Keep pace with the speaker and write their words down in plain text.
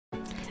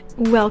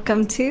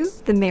Welcome to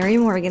The Mary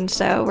Morgan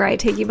Show, where I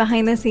take you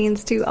behind the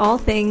scenes to all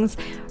things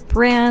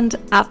brand,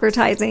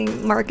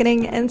 advertising,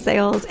 marketing, and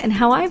sales, and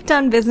how I've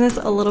done business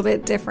a little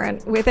bit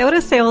different without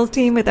a sales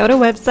team, without a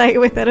website,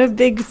 without a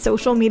big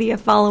social media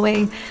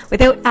following,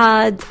 without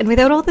ads, and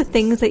without all the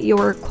things that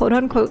you're quote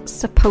unquote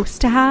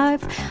supposed to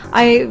have.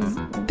 I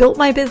built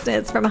my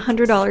business from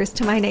 $100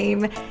 to my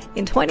name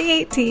in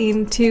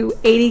 2018 to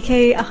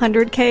 $80K,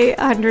 $100K,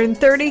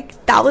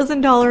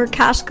 $130,000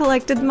 cash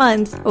collected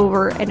months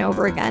over and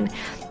over again.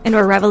 And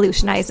we're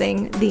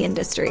revolutionizing the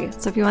industry.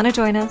 So if you want to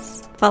join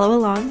us, follow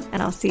along,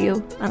 and I'll see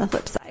you on the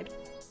flip side.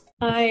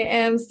 I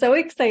am so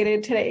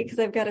excited today because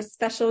I've got a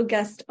special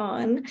guest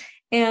on.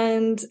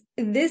 And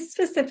this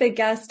specific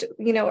guest,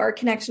 our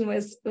connection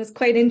was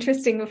quite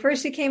interesting. Before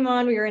she came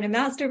on, we were in a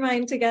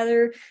mastermind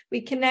together. We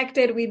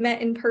connected, we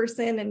met in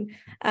person,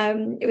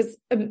 and it was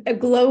a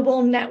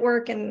global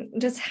network,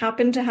 and just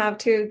happened to have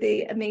two of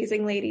the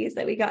amazing ladies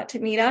that we got to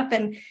meet up,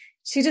 and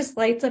she just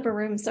lights up a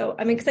room. So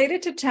I'm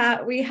excited to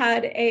chat. We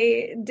had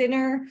a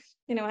dinner,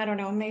 I don't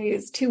know, maybe it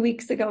was 2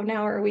 weeks ago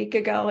now or a week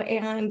ago.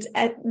 And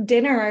at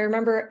dinner, I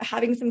remember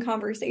having some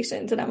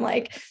conversations, and I'm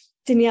like,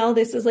 Danielle,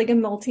 this is like a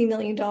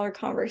multi-million-dollar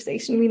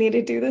conversation. We need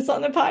to do this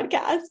on the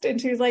podcast.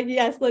 And she was like,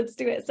 yes, let's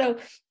do it. So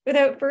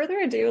without further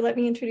ado, let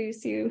me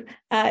introduce you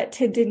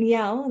to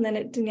Danielle. And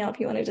then Danielle, if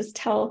you want to just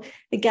tell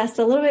the guests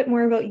a little bit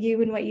more about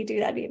you and what you do,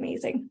 that'd be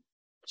amazing.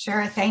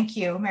 Sure. Thank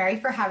you, Mary,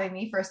 for having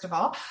me, first of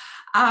all.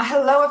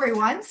 Hello,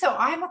 everyone. So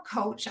I'm a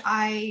coach.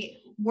 I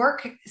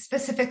work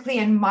specifically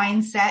in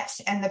mindset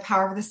and the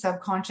power of the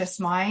subconscious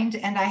mind,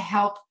 and I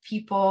help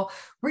people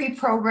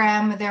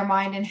reprogram their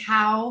mind and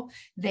how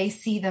they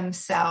see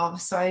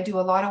themselves. So I do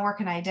a lot of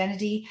work in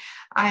identity.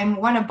 I'm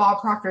one of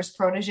Bob Proctor's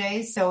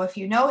proteges. So if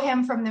you know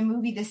him from the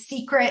movie The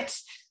Secret,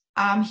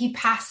 he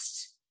passed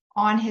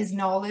on his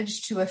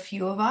knowledge to a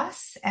few of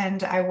us,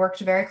 and I worked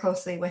very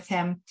closely with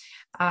him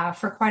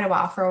for quite a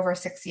while, for over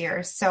 6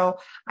 years. So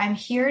I'm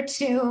here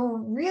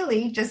to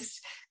really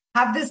just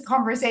have this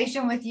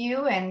conversation with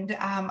you, and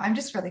I'm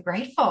just really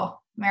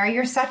grateful. Mary,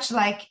 you're such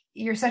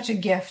a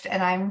gift,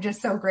 and I'm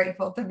just so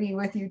grateful to be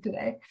with you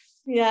today.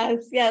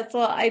 Yes.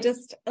 Well, I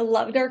just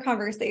loved our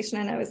conversation,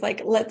 and I was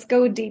like, let's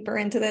go deeper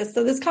into this.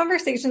 So this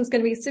conversation is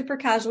going to be super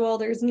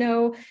casual.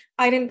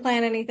 I didn't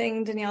plan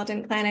anything. Danielle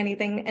didn't plan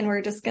anything, and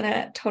we're just going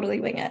to totally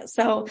wing it.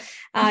 So,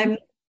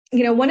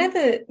 one of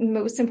the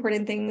most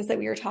important things that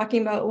we were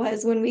talking about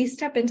was when we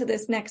step into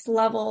this next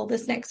level,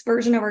 this next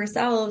version of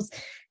ourselves,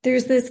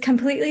 there's this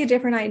completely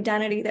different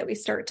identity that we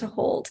start to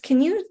hold.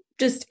 Can you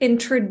just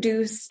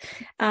introduce,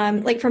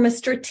 from a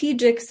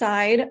strategic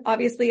side?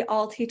 Obviously,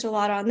 I'll teach a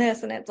lot on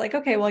this, and it's like,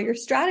 okay, well, your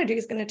strategy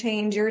is going to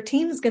change, your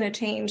team's going to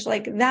change,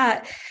 like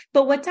that.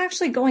 But what's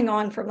actually going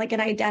on from like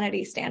an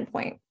identity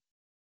standpoint?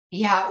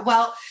 Yeah,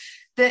 well,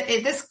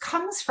 this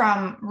comes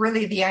from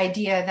really the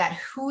idea that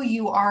who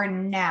you are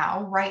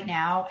now, right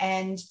now,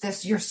 and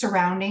your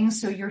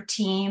surroundings, so your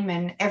team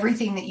and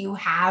everything that you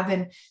have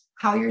and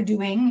how you're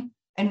doing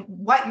and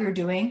what you're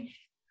doing.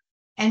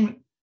 And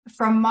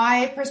from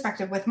my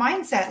perspective with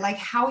mindset, like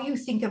how you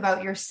think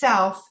about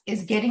yourself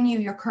is getting you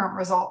your current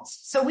results.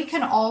 So we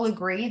can all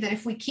agree that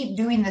if we keep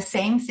doing the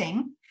same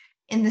thing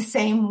in the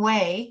same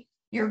way,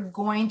 you're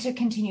going to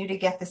continue to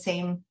get the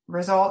same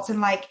results. And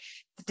like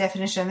the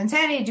definition of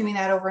insanity, doing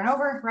that over and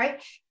over,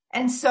 right?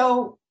 And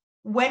so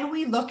when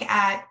we look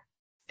at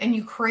and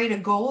you create a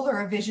goal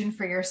or a vision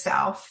for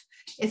yourself,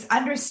 it's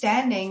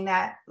understanding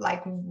that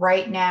like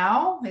right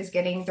now is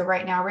getting the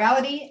right now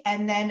reality.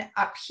 And then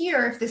up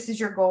here, if this is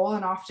your goal,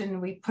 and often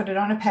we put it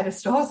on a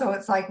pedestal. So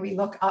it's like we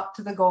look up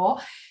to the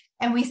goal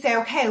and we say,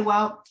 okay,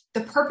 well,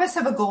 the purpose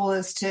of a goal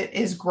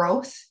is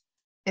growth.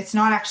 It's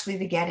not actually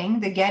the getting.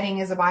 The getting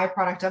is a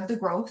byproduct of the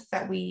growth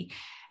that we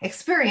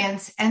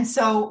experience. And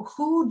so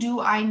who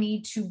do I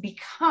need to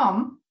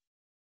become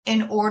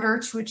in order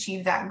to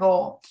achieve that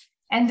goal?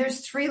 And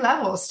there's 3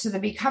 levels to the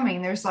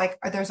becoming. There's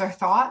our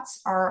thoughts,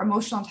 our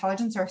emotional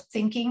intelligence, our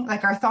thinking,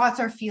 like our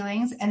thoughts, our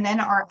feelings, and then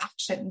our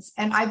actions.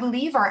 And I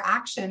believe our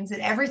actions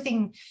and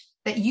everything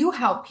that you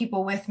help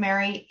people with,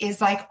 Mary,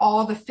 is like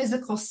all the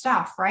physical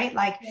stuff, right?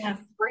 Like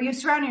where you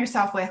surrounding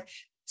yourself with.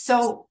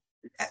 So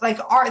like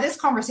this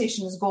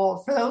conversation is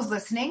gold for those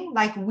listening.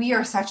 Like we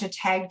are such a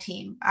tag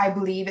team. I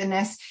believe in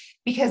this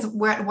because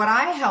what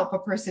I help a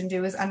person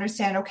do is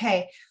understand,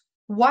 okay,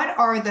 what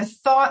are the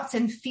thoughts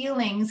and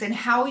feelings and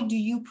how do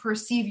you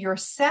perceive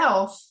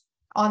yourself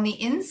on the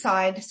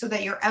inside so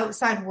that your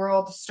outside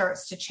world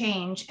starts to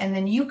change? And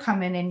then you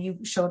come in and you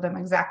show them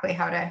exactly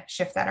how to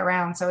shift that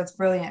around. So it's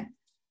brilliant.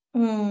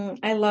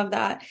 I love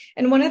that.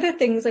 And one of the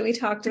things that we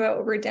talked about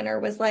over dinner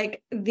was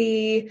like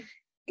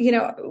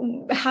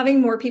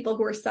having more people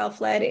who are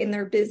self-led in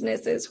their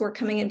businesses who are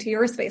coming into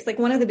your space. Like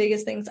one of the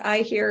biggest things I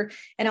hear,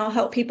 and I'll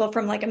help people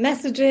from like a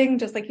messaging,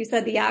 just like you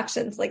said, the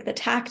actions, like the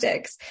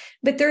tactics,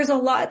 but there's a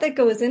lot that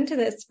goes into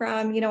this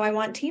from, I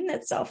want team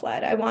that's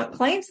self-led. I want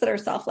clients that are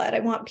self-led. I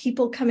want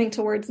people coming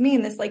towards me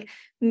in this like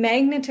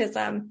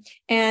magnetism.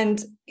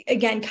 And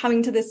again,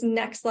 coming to this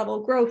next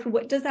level growth.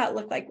 What does that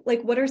look like?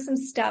 Like, what are some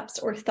steps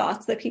or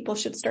thoughts that people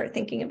should start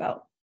thinking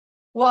about?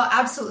 Well,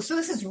 absolutely. So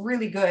this is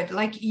really good.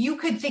 Like you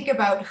could think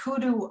about who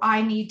do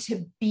I need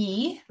to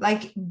be,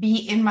 like be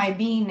in my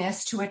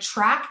beingness to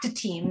attract a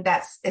team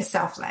that's is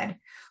self-led.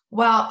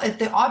 Well,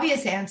 the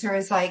obvious answer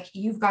is like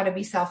you've got to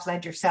be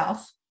self-led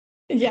yourself.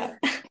 Yeah.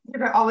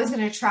 You're always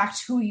going to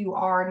attract who you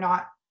are,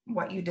 not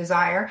what you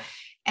desire.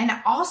 And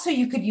also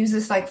you could use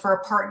this like for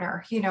a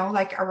partner,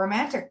 like a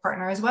romantic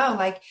partner as well.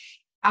 Like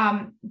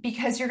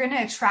because you're going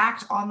to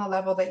attract on the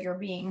level that you're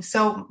being.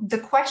 So the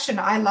question,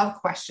 I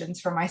love questions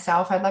for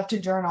myself. I love to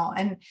journal,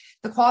 and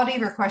the quality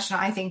of your question,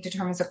 I think,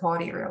 determines the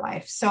quality of your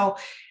life. So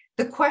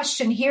the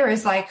question here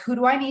is like, who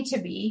do I need to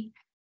be?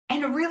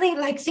 And really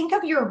like think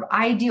of your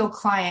ideal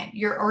client,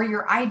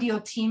 your ideal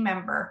team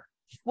member.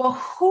 Well,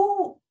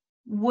 who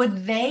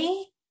would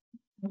they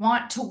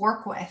want to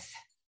work with?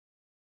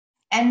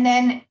 And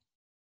then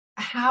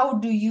how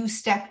do you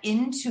step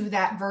into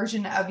that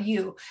version of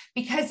you?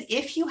 Because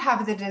if you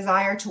have the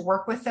desire to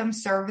work with them,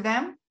 serve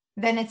them,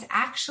 then it's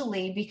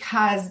actually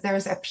because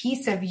there's a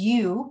piece of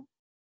you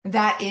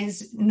that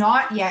is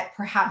not yet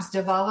perhaps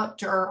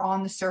developed or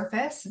on the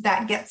surface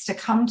that gets to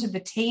come to the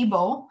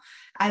table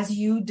as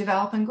you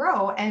develop and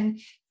grow.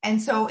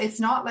 And so it's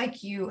not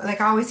like you, like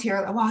I always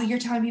hear, well, you're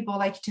telling people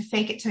like to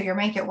fake it till you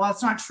make it. Well,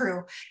 it's not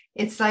true.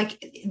 It's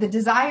like the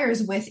desire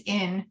is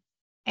within,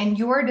 and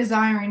you're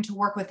desiring to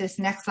work with this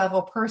next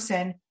level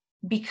person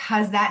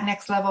because that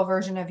next level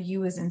version of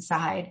you is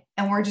inside.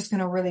 And we're just going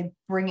to really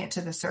bring it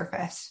to the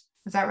surface.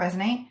 Does that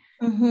resonate?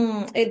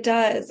 Mm-hmm. It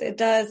does. It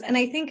does. And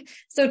I think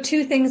so.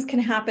 Two things can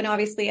happen.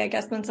 Obviously, I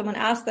guess when someone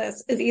asks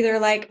this is either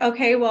like,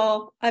 okay,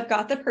 well, I've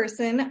got the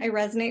person. I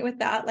resonate with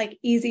that, like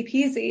easy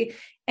peasy.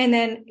 And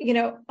then,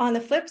 on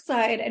the flip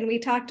side, and we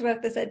talked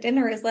about this at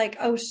dinner, is like,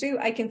 oh, shoot,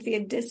 I can see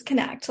a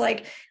disconnect.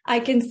 Like I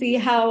can see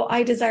how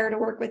I desire to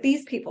work with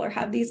these people or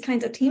have these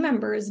kinds of team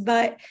members,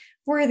 but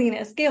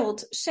worthiness,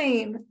 guilt,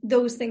 shame,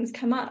 those things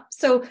come up.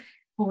 So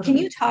Can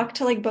you talk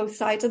to like both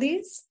sides of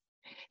these?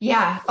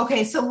 Yeah.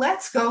 Okay. So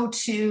let's go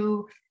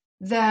to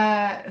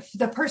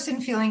the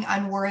person feeling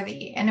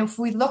unworthy. And if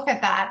we look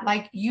at that,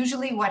 like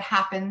usually what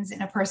happens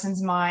in a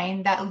person's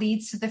mind that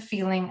leads to the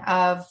feeling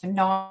of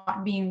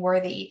not being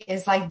worthy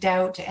is like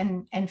doubt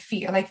and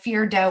fear, like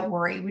fear, doubt,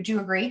 worry. Would you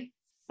agree?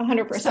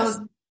 100%.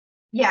 So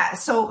yeah.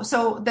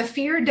 So the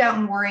fear, doubt,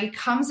 and worry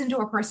comes into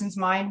a person's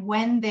mind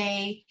when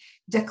they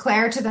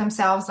declare to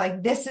themselves,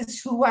 like, this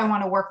is who I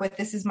want to work with.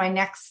 This is my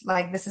next,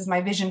 like, this is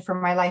my vision for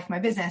my life, my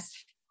business.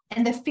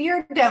 And the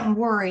fear, doubt, and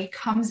worry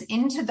comes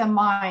into the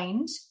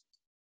mind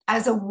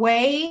as a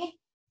way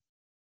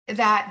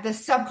that the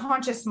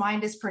subconscious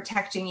mind is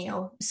protecting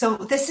you. So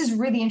this is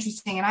really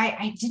interesting. And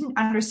I didn't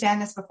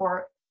understand this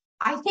before.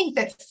 I think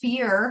that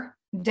fear,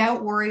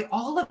 doubt, worry,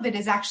 all of it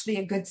is actually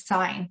a good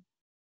sign.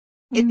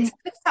 It's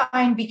a good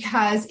sign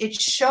because it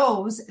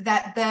shows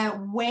that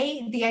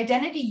the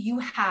identity you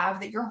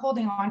have that you're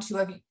holding on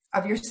to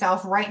of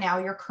yourself right now,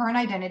 your current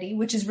identity,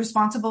 which is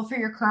responsible for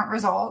your current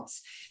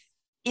results,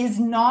 is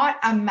not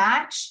a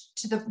match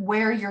to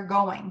where you're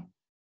going.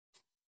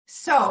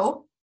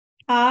 So,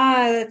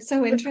 that's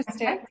so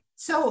interesting.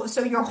 So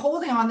you're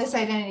holding on this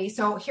identity.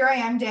 So here I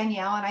am,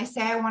 Danielle, and I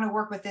say I want to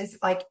work with this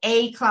like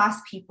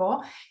A-class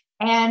people,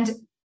 and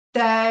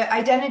the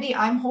identity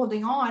I'm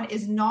holding on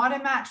is not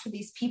a match for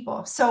these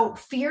people. So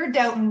fear,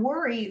 doubt, and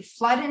worry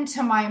flood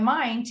into my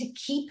mind to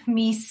keep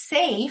me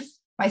safe.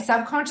 My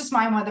subconscious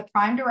mind, one of the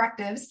prime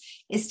directives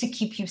is to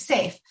keep you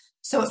safe.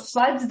 So it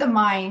floods the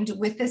mind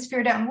with this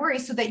fear, doubt, and worry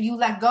so that you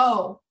let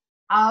go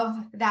of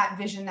that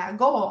vision, that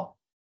goal.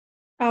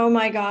 Oh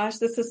my gosh,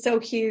 this is so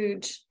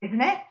huge.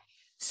 Isn't it?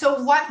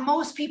 So what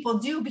most people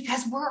do,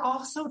 because we're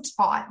also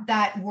taught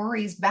that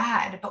worry is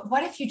bad, but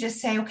what if you just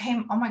say, okay,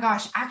 oh my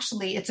gosh,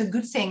 actually, it's a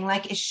good thing.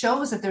 Like it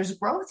shows that there's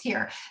growth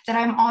here, that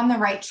I'm on the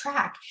right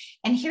track.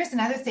 And here's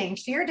another thing,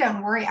 fear, doubt,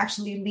 and worry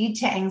actually lead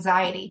to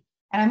anxiety.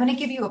 And I'm going to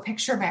give you a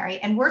picture, Mary.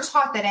 And we're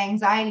taught that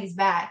anxiety is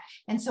bad.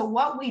 And so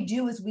what we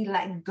do is we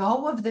let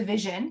go of the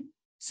vision.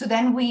 So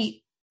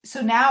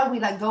now we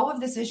let go of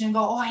this vision and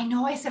go, oh, I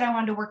know I said I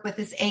wanted to work with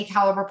this A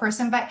caliber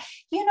person, but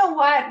you know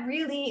what?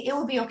 Really, it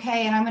will be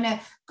okay. And I'm going to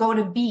go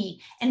to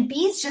B. And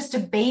B is just a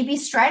baby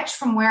stretch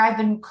from where I've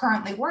been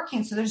currently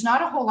working. So there's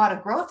not a whole lot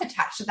of growth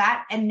attached to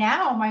that. And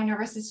now my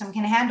nervous system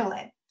can handle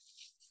it.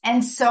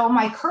 And so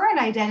my current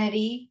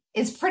identity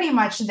is pretty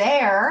much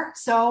there.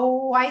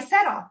 So I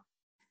settle.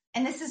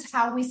 And this is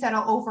how we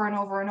settle over and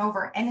over and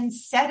over. And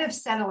instead of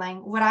settling,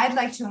 what I'd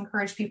like to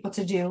encourage people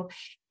to do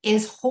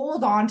is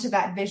hold on to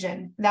that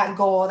vision, that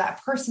goal,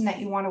 that person that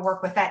you want to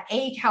work with, that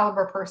A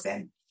caliber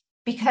person,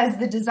 because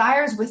the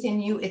desire is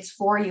within you, it's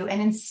for you.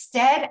 And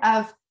instead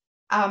of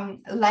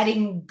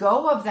letting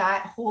go of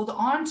that, hold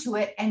on to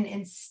it, and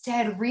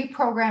instead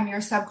reprogram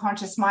your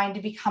subconscious mind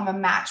to become a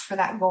match for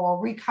that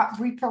goal,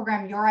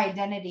 reprogram your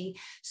identity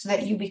so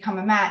that you become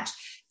a match.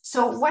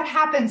 So what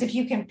happens if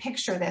you can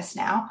picture this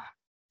now?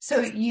 So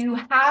you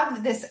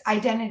have this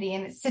identity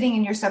and it's sitting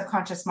in your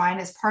subconscious mind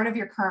as part of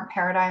your current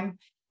paradigm,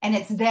 and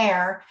it's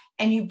there,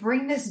 and you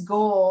bring this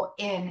goal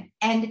in.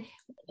 And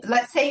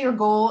let's say your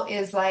goal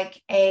is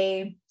like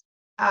a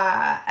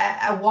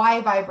a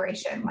Y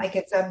vibration, like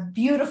it's a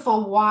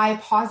beautiful Y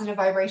positive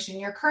vibration.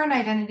 Your current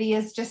identity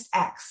is just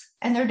X,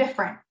 and they're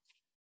different.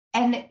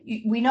 And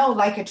we know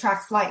like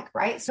attracts like,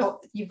 right? So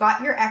you've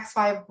got your X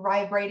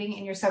vibrating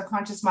in your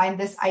subconscious mind,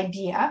 this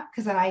idea,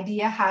 because an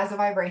idea has a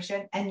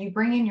vibration, and you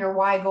bring in your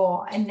Y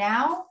goal, and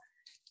now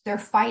they're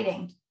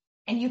fighting.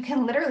 And you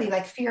can literally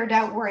like fear,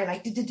 doubt, worry,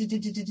 like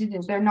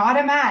they're not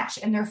a match,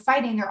 and they're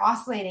fighting, they're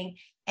oscillating,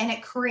 and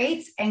it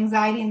creates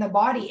anxiety in the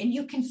body, and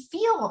you can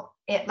feel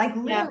it, like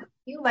literally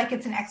feel like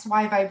it's an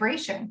XY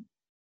vibration.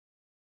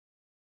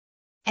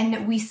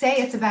 And we say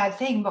it's a bad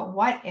thing, but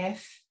what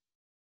if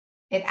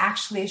it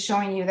actually is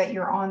showing you that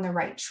you're on the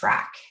right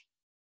track,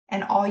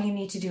 and all you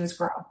need to do is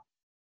grow?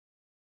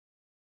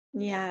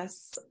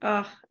 Yes.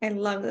 Oh, I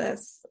love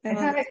this. Isn't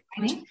that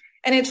exciting?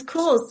 And it's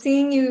cool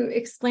seeing you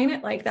explain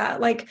it like that.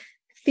 Like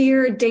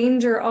fear,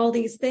 danger, all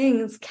these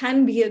things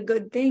can be a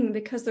good thing,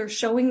 because they're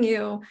showing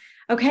you,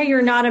 okay,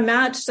 you're not a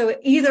match. So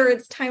either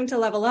it's time to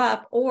level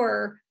up,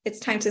 or it's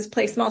time to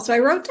play small. So I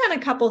wrote down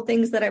a couple of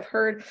things that I've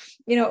heard,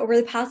 over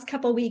the past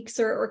couple of weeks,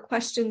 or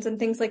questions and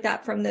things like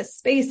that from this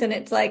space. And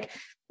it's like,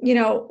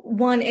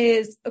 one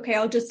is, okay,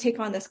 I'll just take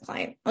on this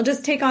client.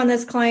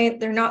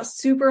 They're not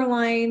super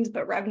aligned,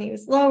 but revenue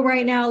is low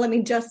right now. Let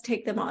me just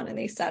take them on, and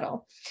they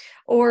settle.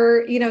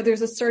 Or,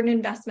 there's a certain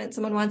investment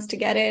someone wants to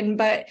get in,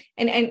 but,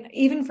 and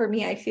even for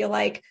me, I feel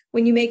like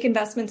when you make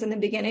investments in the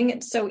beginning,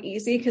 it's so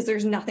easy because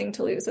there's nothing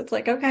to lose. It's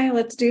like, okay,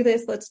 let's do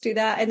this, let's do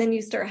that. And then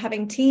you start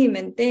having team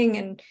and thing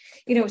and,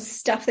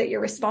 stuff that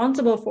you're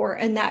responsible for.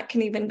 And that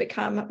can even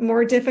become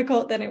more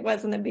difficult than it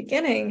was in the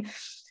beginning.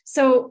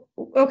 So,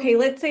 okay,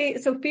 let's say,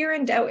 so fear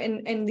and doubt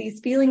and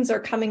these feelings are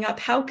coming up.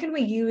 How can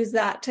we use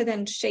that to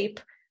then shape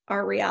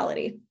our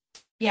reality?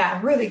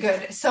 Yeah, really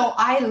good. So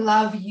I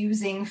love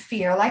using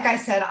fear. Like I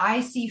said,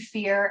 I see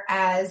fear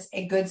as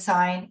a good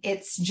sign.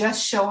 It's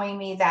just showing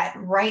me that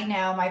right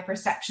now my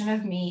perception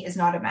of me is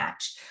not a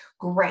match.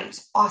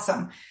 Great.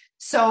 Awesome.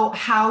 So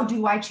how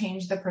do I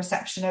change the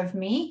perception of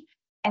me?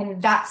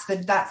 And that's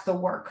the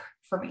work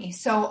for me.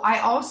 So I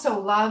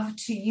also love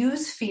to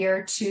use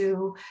fear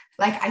to,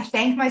 like, I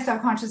thank my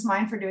subconscious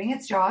mind for doing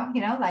its job,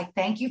 like,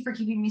 thank you for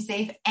keeping me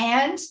safe.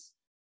 And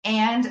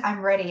I'm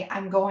ready.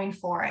 I'm going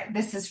for it.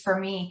 This is for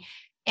me.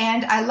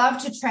 And I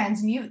love to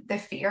transmute the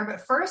fear,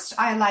 but first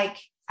I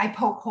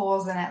poke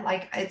holes in it.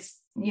 Like it's,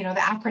 the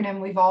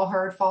acronym we've all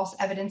heard, false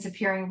evidence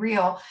appearing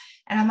real.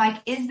 And I'm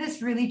like, is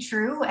this really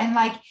true? And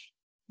like,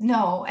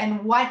 no.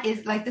 And what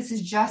is like, this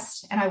is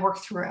just, and I work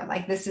through it.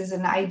 Like, this is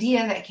an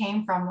idea that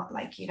came from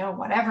like,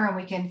 whatever, and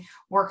we can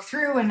work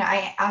through. And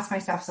I ask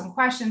myself some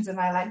questions and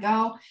I let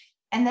go.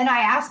 And then I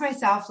ask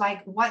myself,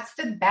 like, what's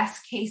the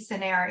best case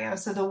scenario?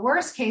 So the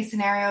worst case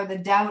scenario, the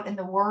doubt and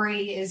the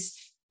worry is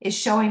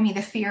showing me,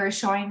 the fear is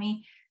showing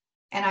me.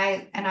 And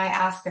I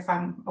ask if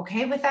I'm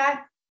okay with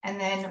that. And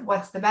then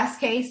what's the best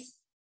case?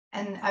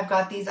 And I've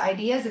got these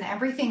ideas and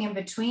everything in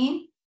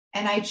between.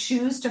 And I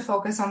choose to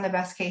focus on the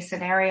best case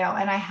scenario.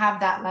 And I have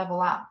that level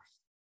up.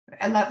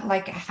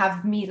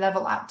 Have me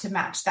level up to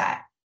match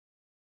that.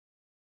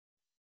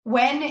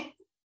 When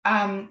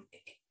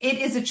it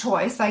is a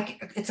choice,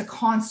 like it's a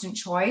constant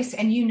choice.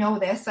 And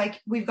this,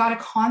 like we've got to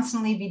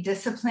constantly be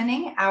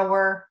disciplining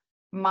our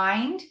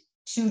mind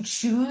to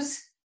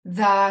choose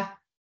the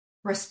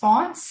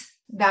response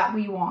that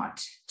we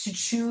want, to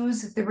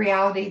choose the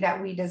reality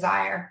that we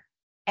desire.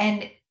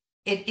 And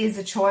it is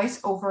a choice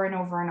over and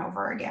over and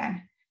over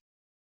again.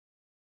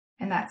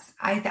 And that's,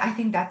 I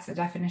think that's the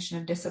definition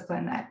of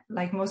discipline, that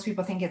like most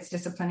people think it's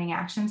disciplining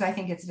actions. I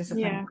think it's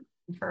discipline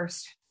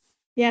first.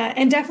 Yeah.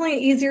 And definitely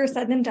easier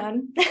said than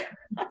done.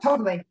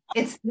 Totally.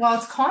 It's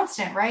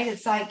constant, right?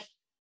 It's like,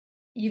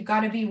 you've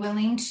got to be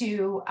willing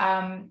to,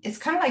 it's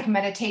kind of like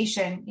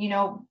meditation.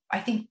 I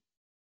think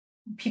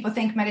people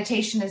think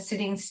meditation is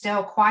sitting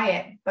still,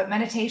 quiet, but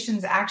meditation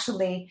is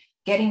actually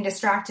getting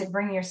distracted,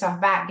 bringing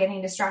yourself back,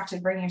 getting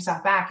distracted, bringing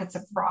yourself back. It's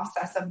a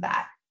process of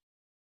that.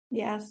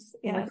 Yes.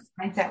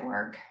 Mindset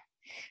work.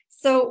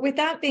 So with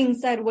that being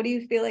said, what do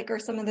you feel like are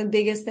some of the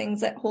biggest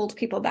things that hold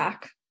people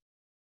back?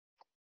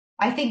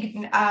 I think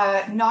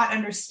not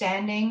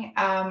understanding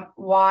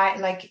why,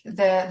 like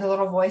the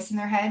little voice in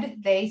their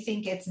head, they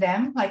think it's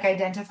them, like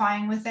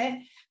identifying with it.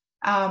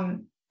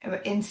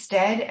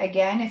 Instead,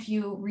 again, if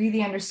you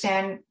really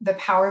understand the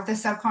power of the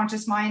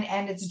subconscious mind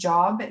and its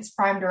job, its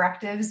prime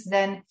directives,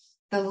 then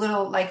the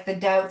little, like the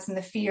doubts and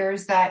the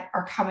fears that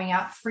are coming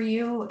up for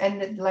you,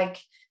 and like,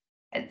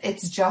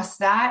 it's just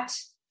that.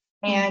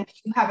 And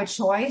you have a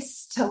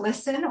choice to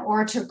listen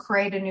or to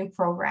create a new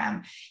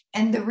program.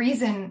 And the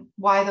reason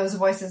why those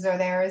voices are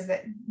there is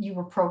that you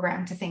were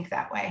programmed to think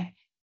that way.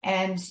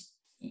 And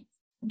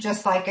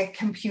just like a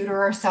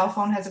computer or cell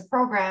phone has a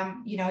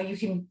program, you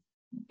can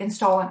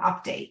install an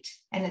update,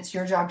 and it's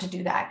your job to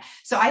do that.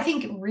 So I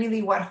think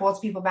really what holds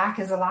people back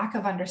is a lack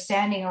of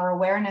understanding or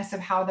awareness of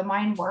how the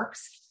mind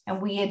works.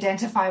 And we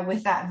identify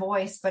with that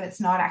voice, but it's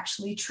not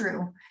actually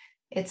true.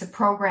 It's a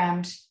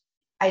programmed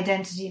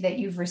identity that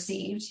you've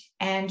received,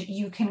 and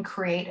you can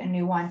create a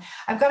new one.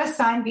 I've got a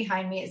sign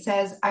behind me. It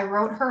says, I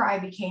wrote her, I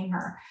became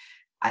her.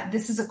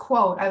 this is a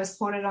quote. I was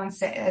quoted on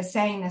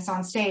saying this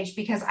on stage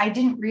because I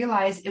didn't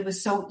realize it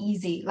was so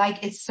easy.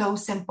 Like, it's so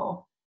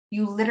simple.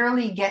 You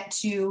literally get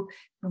to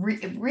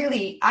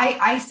really,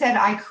 I said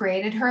I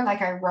created her,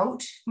 like I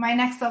wrote my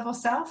next level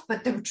self.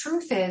 But the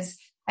truth is,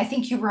 I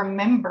think you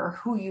remember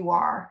who you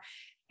are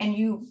and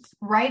you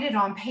write it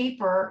on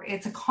paper.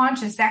 It's a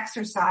conscious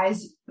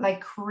exercise,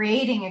 like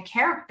creating a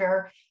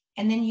character,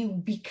 and then you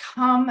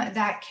become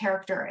that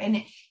character.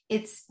 And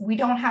we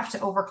don't have to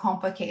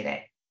overcomplicate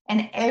it.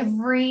 And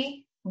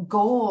every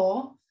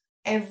goal,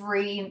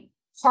 every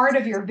part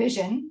of your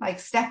vision, like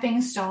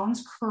stepping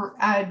stones,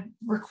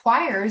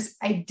 requires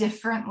a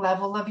different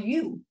level of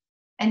you.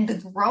 And the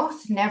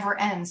growth never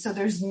ends. So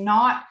there's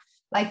not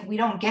like, we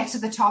don't get to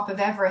the top of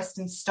Everest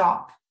and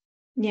stop.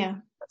 Yeah.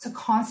 It's a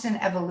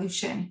constant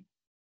evolution.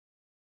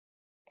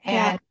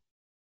 And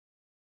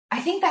I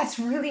think that's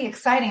really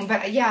exciting.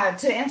 But yeah,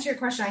 to answer your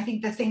question, I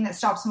think the thing that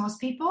stops most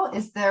people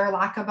is their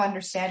lack of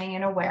understanding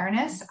and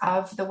awareness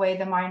of the way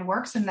the mind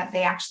works, and that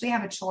they actually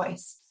have a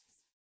choice.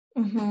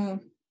 Mm-hmm.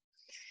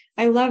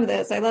 I love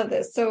this. I love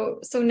this. So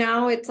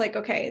now it's like,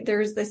 okay,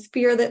 there's this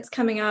fear that's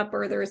coming up,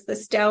 or there's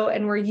this doubt,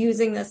 and we're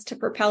using this to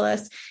propel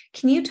us.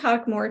 Can you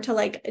talk more to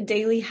like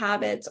daily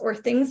habits or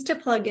things to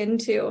plug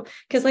into?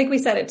 Because like we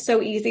said, it's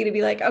so easy to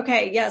be like,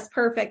 okay, yes,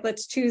 perfect.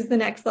 Let's choose the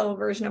next level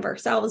version of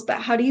ourselves.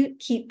 But how do you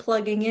keep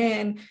plugging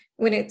in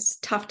when it's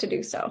tough to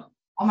do so?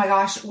 Oh my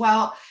gosh.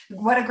 Well,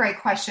 what a great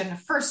question.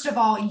 First of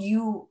all,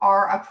 you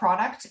are a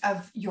product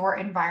of your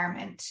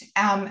environment.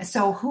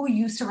 So who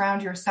you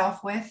surround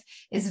yourself with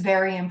is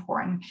very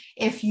important.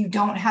 If you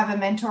don't have a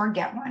mentor,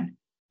 get one.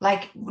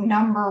 Like,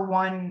 number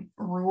one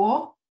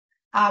rule.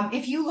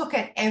 If you look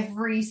at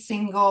every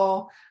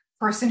single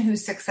person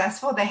who's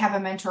successful, they have a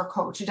mentor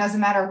coach. It doesn't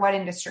matter what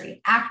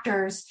industry,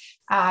 actors,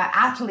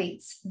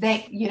 athletes,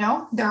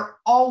 they're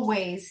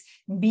always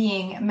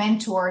being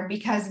mentored,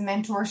 because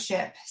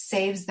mentorship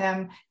saves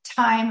them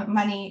time,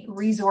 money,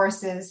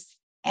 resources,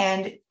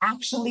 and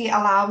actually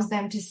allows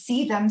them to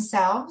see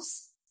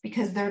themselves,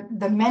 because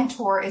the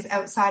mentor is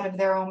outside of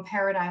their own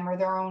paradigm or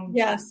their own,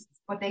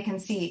 what they can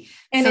see.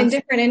 And in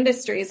different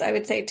industries, I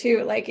would say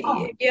too, like if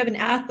you have an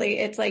athlete,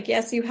 it's like,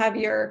 yes, you have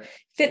your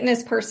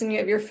fitness person, you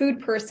have your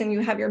food person,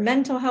 you have your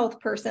mental health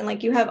person,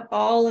 like you have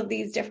all of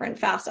these different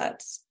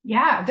facets.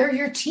 Yeah, they're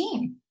your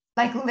team.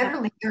 Like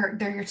literally,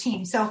 they're your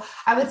team. So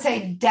I would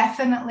say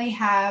definitely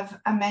have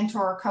a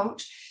mentor or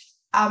coach.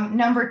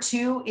 Number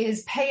two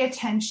is pay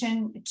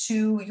attention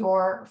to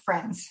your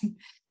friends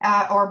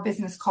or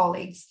business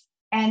colleagues.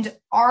 And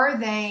are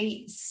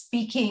they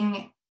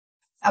speaking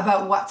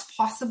about what's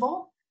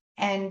possible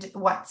and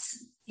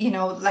what's,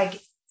 like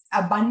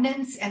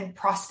abundance and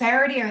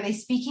prosperity? Are they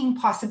speaking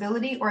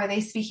possibility, or are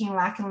they speaking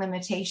lack and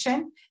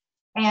limitation?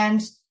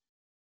 And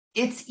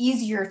it's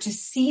easier to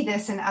see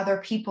this in other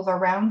people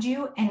around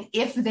you. And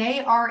if they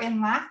are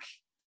in lack,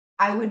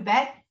 I would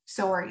bet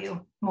so are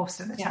you most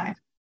of the time.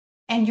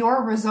 And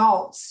your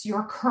results,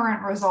 your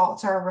current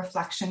results, are a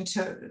reflection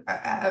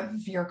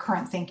of your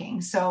current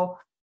thinking.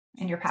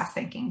 And your past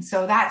thinking.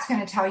 So that's going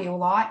to tell you a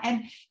lot.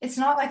 And it's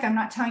not like I'm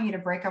not telling you to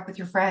break up with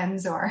your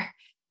friends or,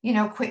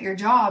 quit your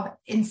job.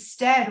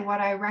 Instead, what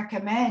I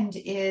recommend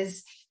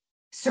is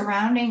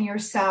surrounding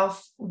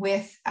yourself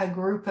with a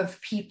group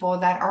of people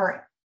that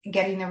are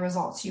getting the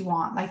results you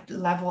want, like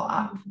level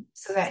up,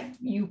 so that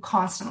you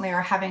constantly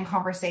are having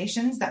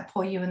conversations that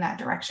pull you in that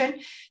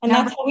direction. And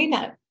that's how we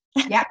met.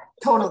 Yeah,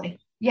 totally.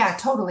 Yeah,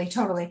 totally.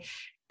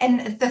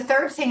 And the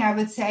third thing I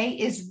would say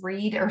is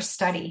read or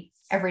study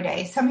every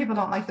day. Some people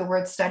don't like the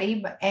word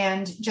study,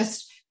 and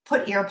just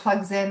put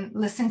earplugs in,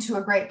 listen to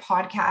a great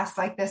podcast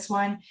like this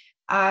one,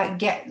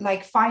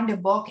 find a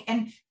book.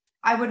 And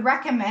I would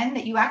recommend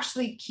that you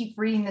actually keep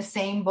reading the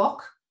same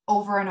book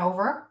over and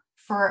over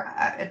for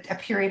a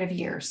period of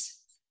years.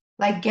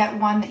 Like, get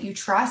one that you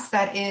trust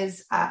that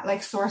is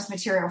like source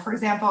material. For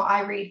example,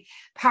 I read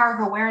Power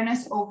of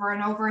Awareness over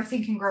and over,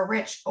 Think and Grow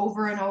Rich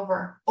over and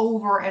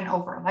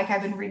over. Like,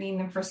 I've been reading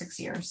them for 6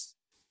 years.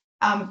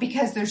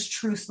 Because there's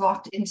truths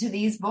locked into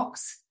these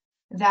books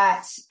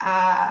that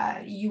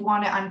you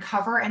want to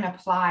uncover and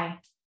apply.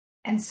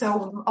 And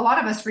so a lot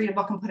of us read a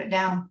book and put it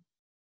down.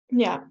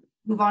 Yeah.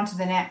 Move on to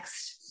the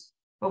next.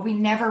 But we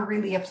never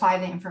really apply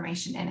the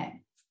information in it.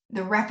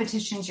 The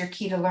repetition is your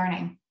key to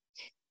learning.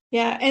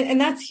 Yeah.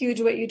 And that's huge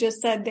what you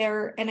just said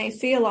there. And I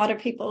see a lot of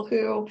people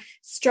who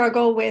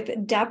struggle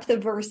with depth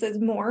versus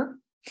more.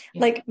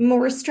 Yeah. Like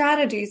more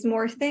strategies,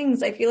 more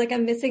things. I feel like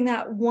I'm missing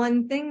that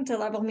one thing to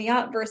level me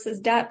up versus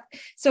depth.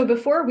 So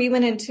before we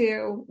went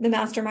into the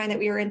mastermind that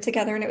we were in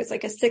together, and it was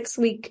like a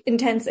 6-week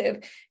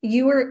intensive,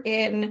 you were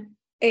in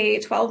a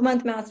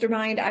 12-month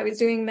mastermind. I was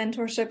doing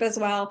mentorship as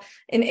well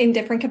in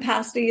different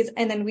capacities.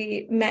 And then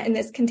we met in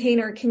this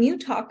container. Can you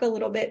talk a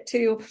little bit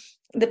to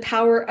the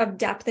power of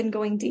depth and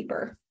going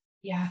deeper?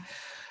 Yeah.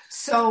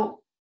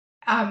 So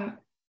I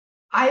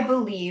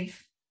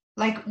believe,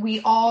 like,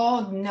 we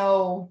all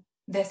know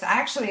this.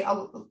 Actually,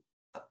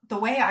 the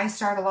way I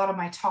start a lot of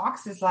my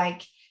talks is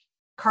like,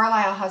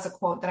 Carlisle has a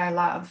quote that I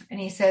love, and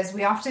he says,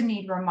 we often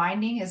need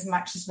reminding as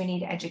much as we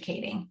need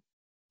educating.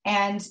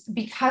 And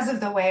because of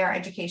the way our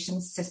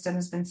education system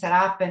has been set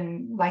up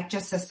and like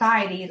just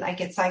society,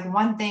 like it's like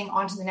one thing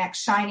onto the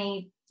next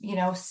shiny,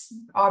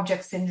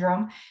 object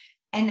syndrome.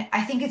 And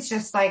I think it's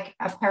just like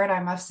a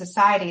paradigm of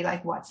society,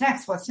 like what's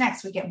next? What's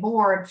next? We get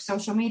bored,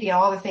 social media,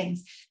 all the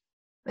things.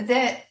 But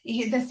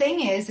the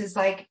thing is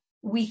like,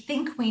 we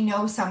think we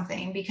know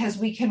something because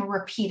we can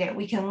repeat it.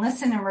 We can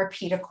listen and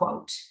repeat a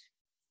quote.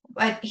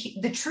 But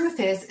the truth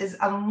is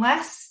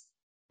unless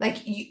like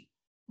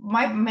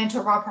my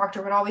mentor, Rob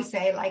Proctor, would always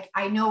say, like,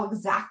 I know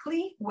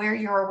exactly where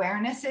your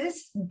awareness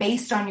is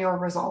based on your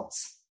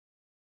results.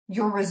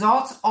 Your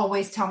results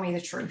always tell me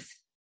the truth.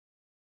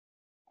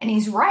 And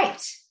he's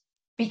right.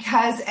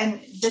 Because,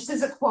 and this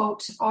is a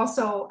quote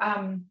also,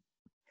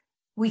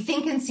 we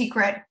think in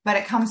secret, but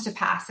it comes to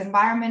pass.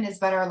 Environment is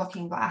but our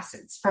looking glass.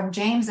 It's from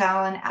James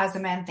Allen, As a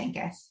Man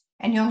Thinketh.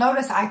 And you'll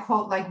notice I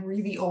quote like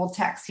really old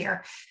text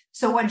here.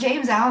 So what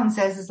James Allen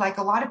says is like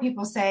a lot of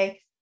people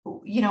say,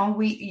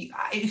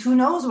 who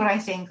knows what I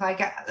think?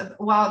 Like,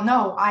 well,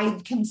 no, I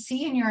can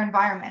see in your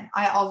environment.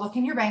 I'll look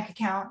in your bank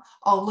account.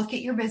 I'll look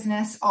at your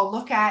business. I'll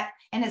look at,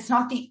 and it's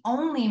not the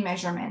only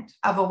measurement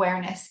of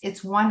awareness.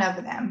 It's one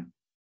of them.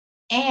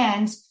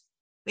 And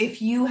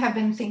if you have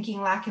been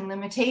thinking lack and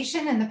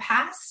limitation in the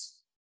past,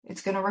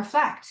 it's going to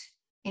reflect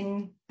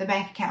in the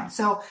bank account.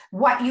 So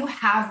what you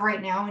have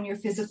right now in your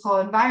physical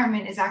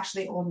environment is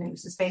actually old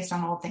news. It's based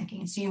on old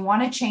thinking. So you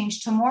want to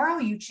change tomorrow,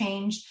 you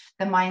change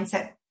the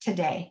mindset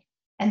today,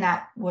 and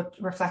that would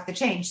reflect the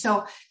change.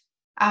 So,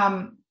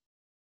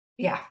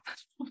 yeah.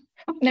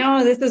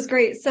 No, this is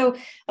great. So,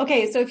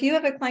 okay. So if you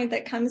have a client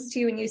that comes to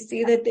you and you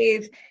see that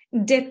they've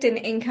dipped in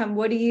income,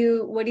 what do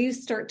you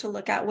start to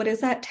look at? What does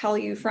that tell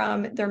you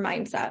from their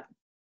mindset?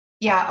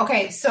 Yeah.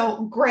 Okay.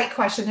 So great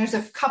question. There's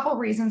a couple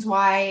reasons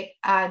why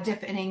a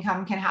dip in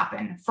income can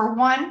happen. For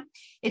one,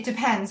 it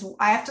depends.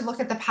 I have to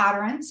look at the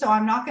pattern. So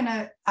I'm not going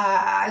to,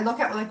 I look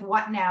at like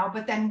what now,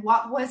 but then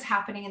what was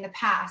happening in the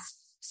past.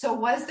 So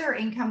was their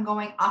income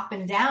going up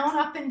and down,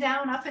 up and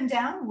down, up and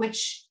down,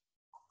 which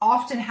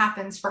often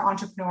happens for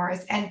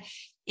entrepreneurs. And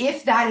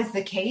if that is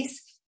the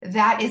case,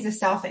 that is a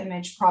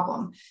self-image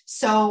problem.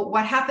 So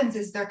what happens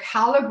is they're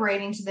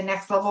calibrating to the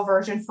next level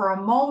version for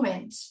a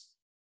moment.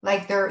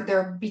 Like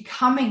they're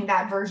becoming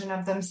that version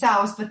of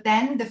themselves, but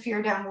then the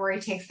fear, doubt, and worry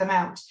takes them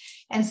out.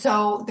 And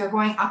so they're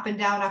going up and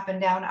down, up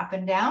and down, up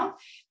and down.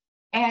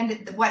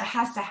 And what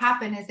has to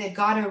happen is they've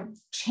got to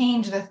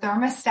change the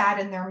thermostat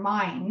in their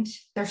mind,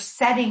 their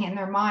setting in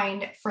their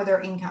mind for their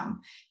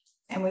income.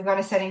 And we've got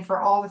a setting for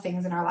all the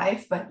things in our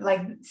life, but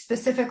like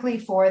specifically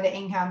for the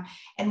income.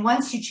 And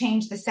once you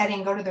change the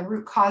setting, go to the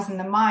root cause in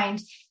the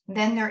mind,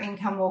 then their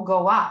income will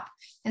go up.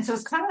 And so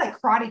it's kind of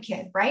like Karate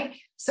Kid, right?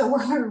 So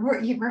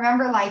you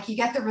remember, like you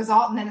get the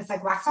result and then it's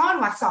like wax on,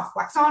 wax off,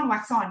 wax on,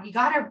 wax on. You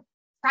got to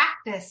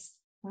practice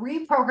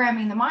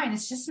reprogramming the mind.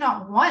 It's just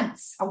not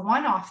once a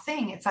one-off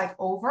thing. It's like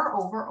over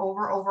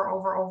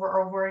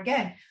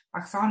again,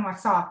 wax on,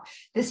 wax off,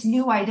 this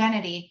new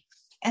identity.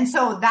 And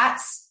so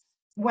that's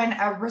when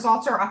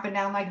results are up and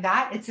down like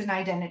that, it's an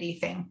identity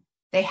thing.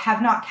 They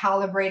have not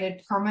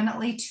calibrated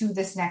permanently to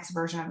this next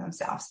version of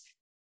themselves.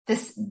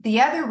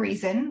 The other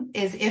reason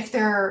is if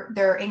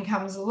their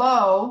income's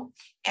low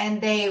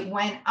and they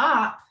went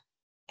up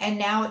and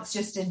now it's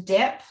just a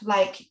dip,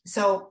 like,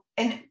 so,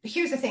 and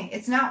here's the thing,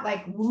 it's not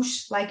like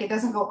whoosh, like it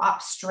doesn't go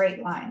up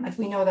straight line. Like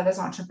we know that as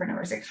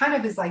entrepreneurs, it kind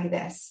of is like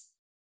this,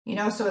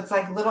 so it's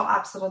like little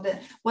ups, little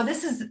dip. Well,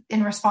 this is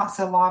in response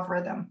to the law of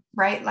rhythm,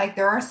 right? Like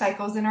there are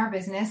cycles in our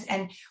business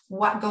and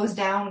what goes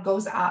down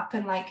goes up.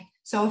 And like,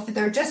 so if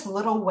they're just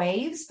little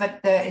waves,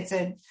 but it's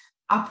an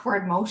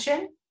upward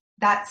motion,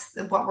 that's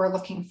what we're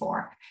looking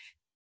for.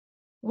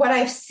 What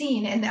I've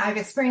seen, and I've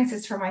experienced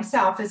this for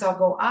myself, is I'll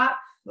go up,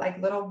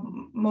 like little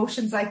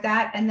motions like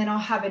that, and then I'll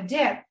have a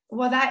dip.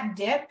 Well, that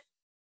dip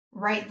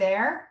right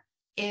there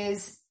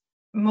is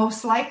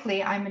most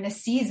likely I'm in a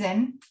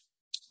season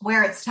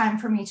where it's time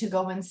for me to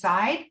go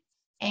inside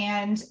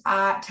and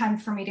time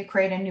for me to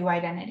create a new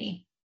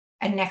identity,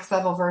 a next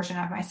level version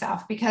of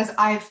myself, because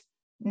I've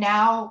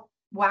now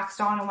waxed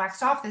on and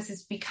waxed off. This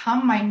has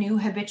become my new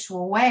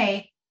habitual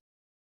way.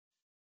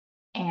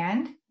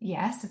 And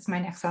yes, it's my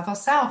next level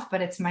self,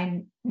 but it's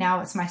my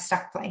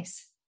stuck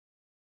place.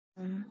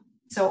 Mm-hmm.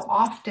 So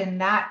often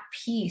that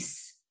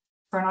piece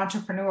for an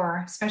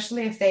entrepreneur,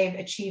 especially if they've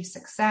achieved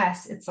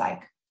success, it's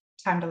like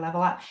time to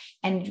level up.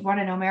 And you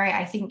want to know, Mary,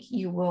 I think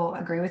you will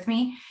agree with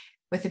me,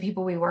 with the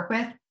people we work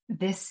with,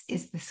 this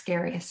is the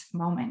scariest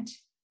moment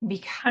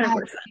because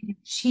 100%. You've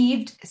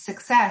achieved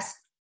success.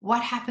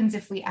 What happens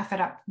if we F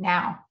it up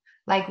now?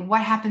 Like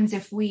what happens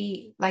if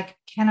we, like,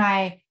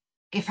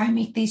 if I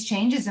make these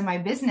changes in my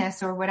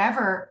business or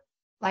whatever,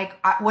 like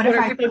what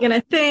are people going to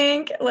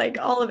think, like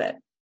all of it?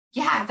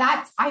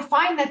 Yeah, I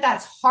find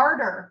that's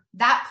harder.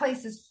 That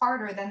place is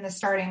harder than the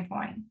starting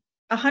point.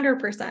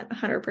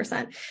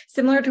 100%.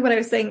 Similar to what I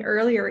was saying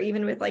earlier,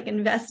 even with like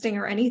investing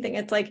or anything,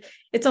 it's like,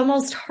 it's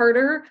almost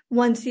harder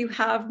once you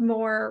have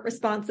more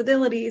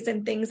responsibilities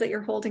and things that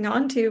you're holding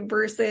on to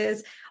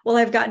versus, well,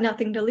 I've got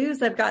nothing to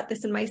lose. I've got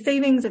this in my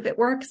savings. If it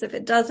works, if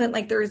it doesn't,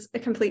 like there's a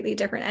completely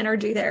different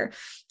energy there.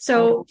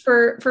 So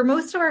for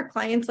most of our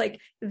clients, like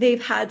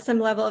they've had some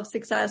level of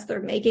success,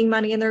 they're making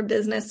money in their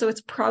business. So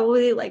it's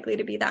probably likely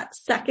to be that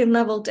second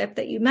level dip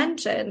that you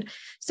mentioned.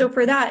 So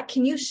for that,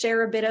 can you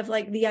share a bit of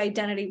like the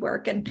identity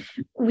work? And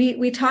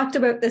we talked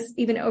about this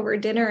even over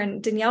dinner,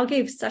 and Danielle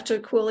gave such a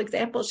cool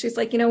example. She's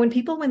like, when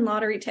people win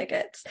lottery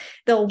tickets,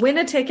 they'll win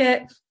a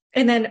ticket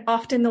and then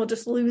often they'll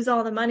just lose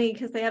all the money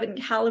because they haven't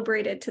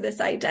calibrated to this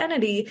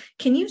identity.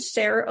 Can you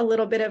share a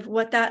little bit of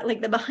what that,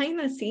 like the behind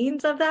the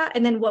scenes of that,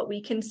 and then what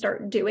we can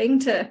start doing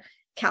to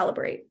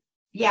calibrate?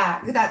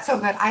 Yeah, that's so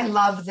good. I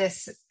love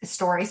this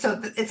story.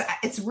 So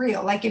it's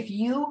real. Like if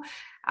you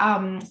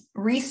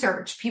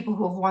research people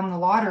who have won the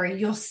lottery,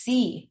 you'll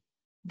see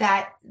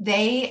that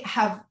they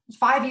have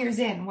 5 years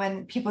in,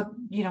 when people,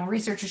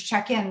 researchers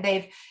check in,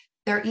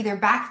 they're either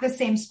back to the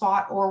same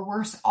spot or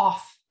worse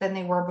off than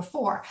they were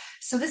before.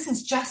 So this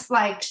is just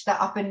like the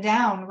up and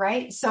down,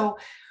 right? So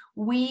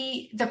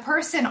the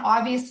person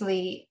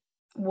obviously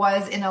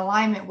was in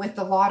alignment with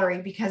the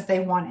lottery because they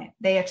won it,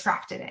 they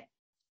attracted it.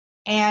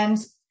 And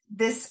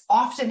this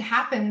often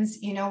happens,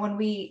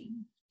 when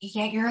you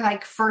get your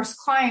like first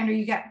client, or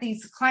you get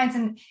these clients,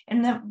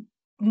 and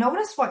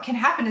notice what can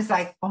happen is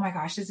like, oh my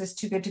gosh, is this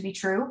too good to be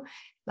true?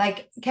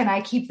 Like, can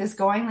I keep this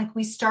going? Like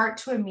we start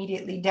to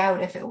immediately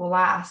doubt if it will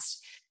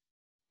last.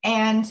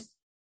 And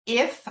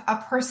if a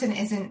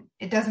person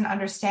doesn't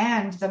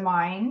understand the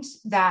mind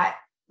that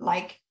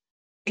like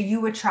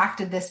you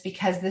attracted this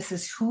because this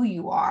is who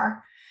you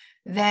are,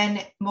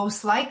 then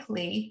most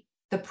likely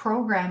the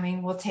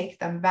programming will take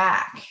them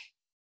back.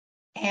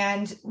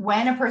 And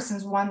when a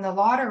person's won the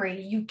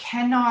lottery, you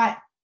cannot,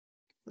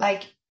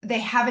 like, they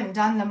haven't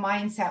done the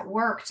mindset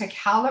work to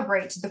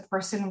calibrate to the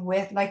person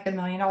with like the $1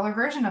 million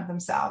version of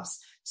themselves.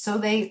 So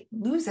they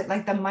lose it.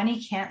 Like the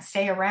money can't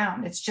stay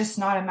around. It's just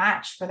not a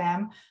match for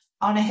them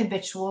on a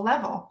habitual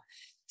level.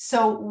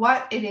 So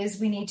what it is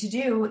we need to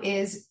do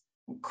is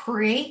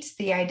create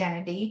the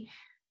identity.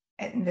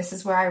 And this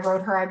is where I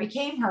wrote Her, I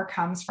Became Her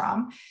comes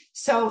from.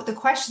 So the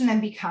question then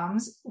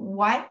becomes,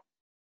 what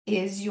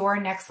is your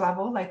next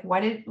level? Like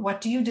what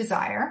do you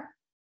desire?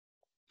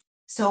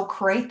 So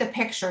create the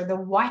picture. The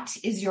what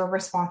is your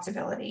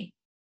responsibility?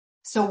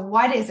 So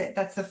what is it?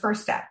 That's the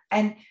first step.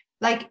 And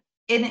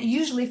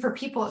usually for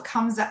people, it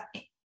comes up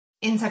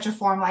in such a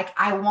form like,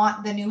 I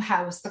want the new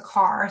house, the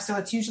car. So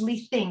it's usually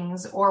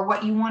things or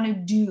what you want to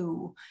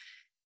do,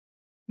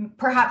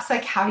 perhaps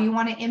like how you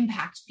want to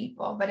impact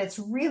people. But it's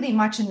really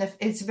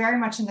it's very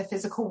much in the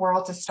physical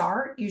world to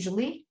start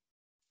usually.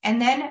 And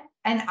then,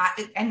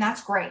 and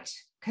that's great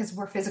because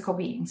we're physical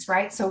beings,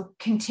 right? So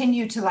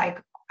continue to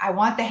like, I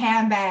want the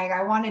handbag.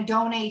 I want to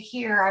donate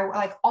here. I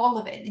like all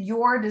of it,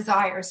 your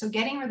desire. So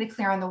getting really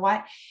clear on the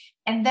what.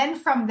 And then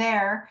from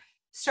there,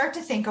 start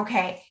to think,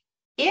 okay,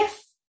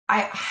 if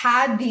I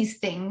had these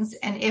things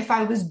and if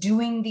I was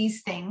doing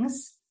these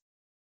things,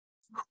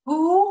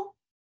 how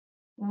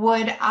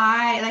would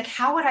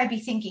I be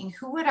thinking?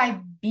 Who would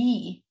I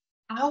be?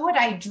 How would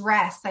I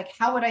dress? Like,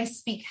 how would I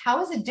speak?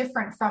 How is it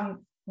different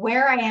from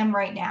where I am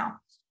right now?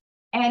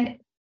 And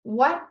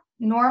what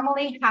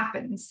normally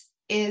happens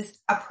is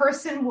a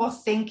person will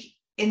think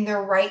in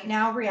their right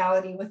now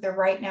reality with their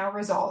right now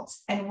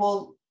results and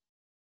will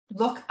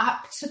look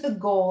up to the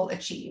goal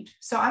achieved.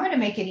 So I'm going to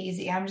make it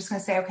easy. I'm just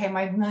going to say, okay,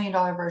 my $1 million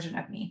version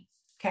of me.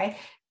 Okay.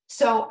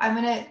 So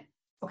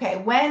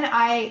when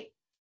I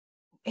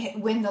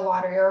win the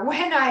lottery or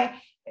when I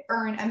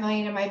earn $1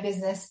 million in my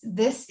business,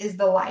 this is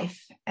the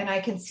life. And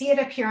I can see it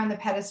up here on the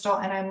pedestal.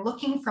 And I'm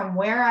looking from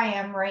where I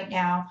am right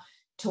now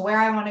to where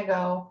I want to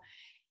go.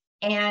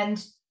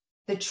 And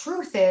the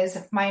truth is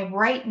my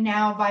right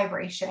now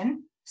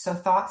vibration, so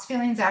thoughts,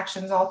 feelings,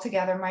 actions all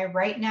together, my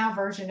right now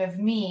version of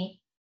me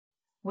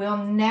will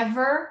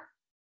never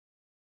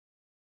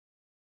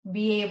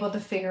be able to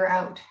figure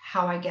out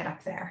how I get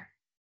up there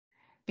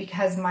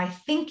because my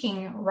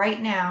thinking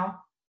right now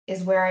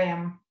is where I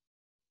am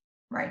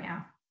right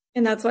now.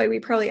 And that's why we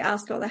probably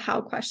ask all the how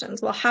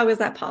questions. Well, how is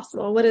that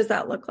possible? What does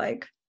that look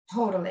like?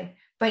 Totally.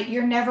 But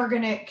you're never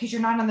going to, because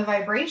you're not on the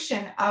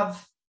vibration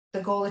of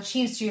the goal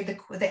achieved. So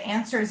the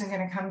answer isn't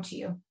going to come to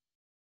you.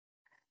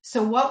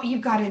 So what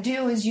you've got to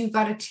do is you've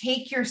got to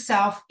take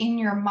yourself in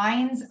your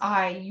mind's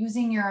eye,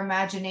 using your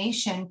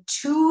imagination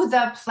to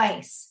the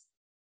place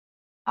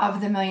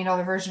of the $1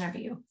 million version of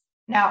you.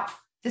 Now,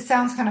 this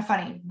sounds kind of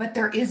funny, but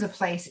there is a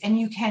place and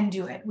you can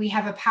do it. We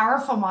have a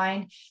powerful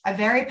mind, a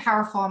very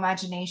powerful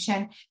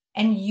imagination,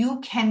 and you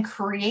can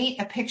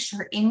create a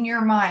picture in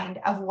your mind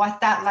of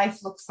what that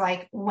life looks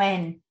like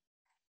when.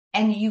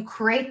 And you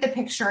create the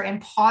picture in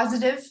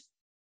positive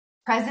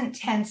present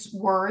tense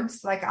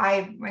words. Like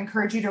I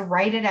encourage you to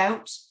write it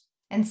out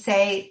and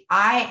say,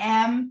 I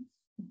am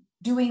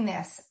doing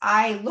this.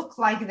 I look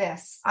like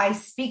this. I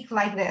speak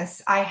like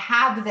this. I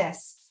have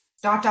this, ...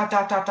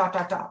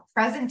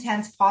 Present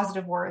tense,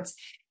 positive words.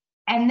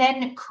 And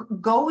then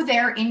go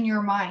there in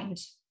your mind.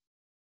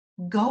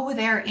 Go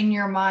there in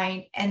your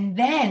mind and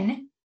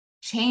then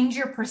change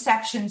your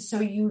perception so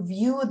you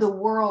view the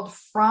world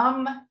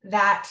from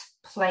that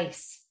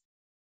place.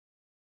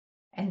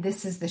 And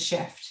this is the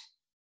shift.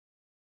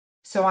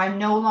 So I'm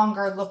no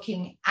longer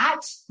looking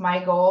at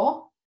my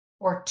goal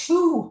or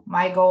to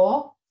my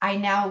goal. I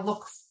now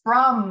look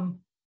from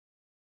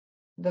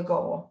the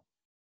goal.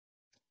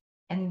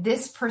 And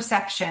this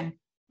perception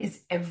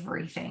is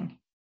everything.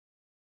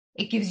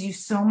 It gives you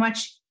so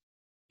much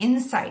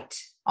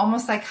insight,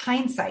 almost like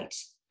hindsight,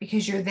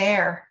 because you're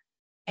there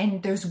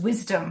and there's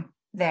wisdom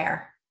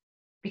there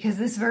because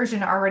this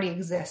version already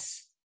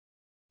exists.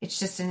 It's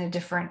just in a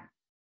different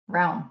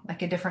realm,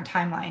 like a different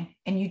timeline.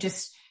 And you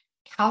just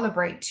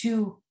calibrate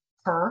to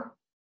her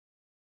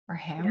or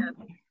him,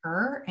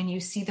 her, and you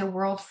see the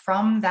world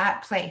from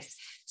that place.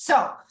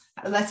 So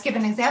let's give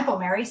an example,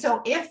 Mary.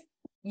 So if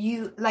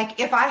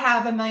I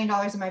have $1 million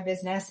in my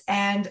business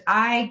and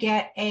I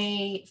get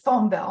a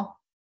phone bill,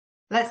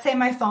 let's say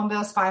my phone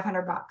bill is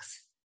 $500.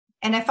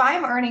 And if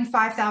I'm earning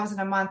 $5,000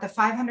 a month, a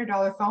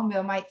 $500 phone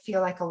bill might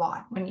feel like a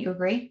lot. Wouldn't you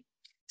agree?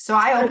 So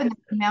I open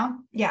the email.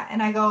 Yeah.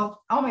 And I go,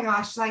 oh my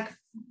gosh, like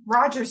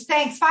Rogers,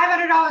 thanks,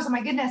 $500. Oh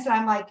my goodness. And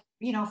I'm like,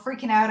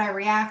 freaking out. I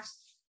react.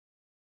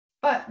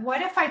 But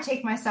what if I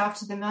take myself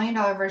to the $1 million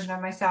version of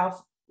myself?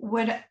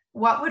 What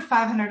would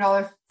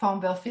 $500 phone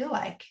bill feel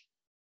like?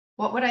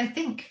 What would I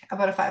think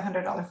about a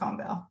 $500 phone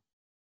bill?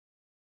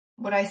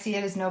 Would I see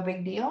it as no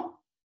big deal?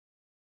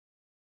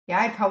 Yeah,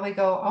 I'd probably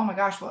go, oh my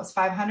gosh, well, it's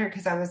 500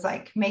 because I was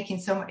like making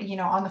so much,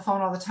 on the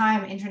phone all the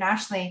time,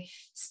 internationally,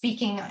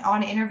 speaking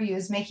on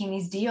interviews, making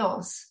these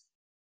deals.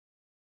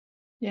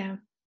 Yeah.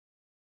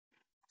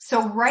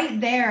 So right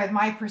there,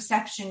 my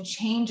perception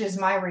changes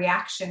my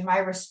reaction, my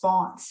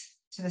response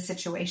to the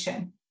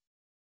situation.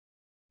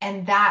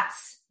 And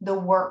that's the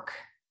work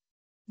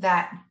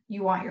that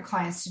you want your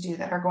clients to do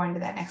that are going to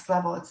that next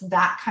level. It's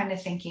that kind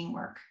of thinking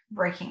work,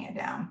 breaking it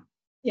down.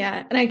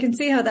 Yeah. And I can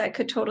see how that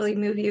could totally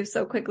move you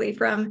so quickly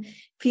from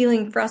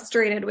feeling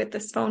frustrated with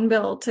this phone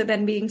bill to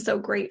then being so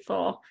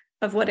grateful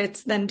of what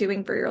it's then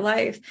doing for your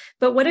life.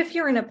 But what if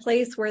you're in a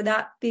place where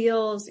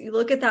you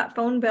look at that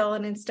phone bill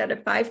and instead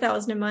of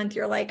 $5,000 a month,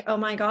 you're like, oh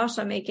my gosh,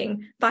 I'm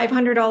making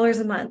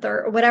 $500 a month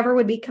or whatever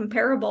would be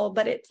comparable.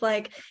 But it's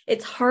like,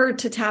 it's hard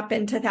to tap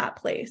into that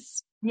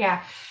place.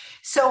 Yeah.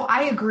 So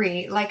I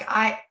agree.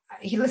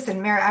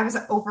 Listen, Mary, I was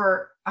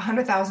over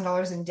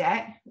 $100,000 in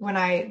debt when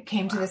I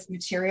came to this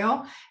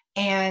material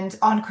and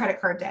on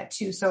credit card debt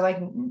too. So like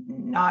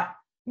not,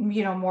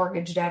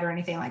 mortgage debt or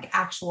anything, like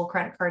actual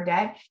credit card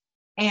debt.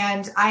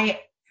 And I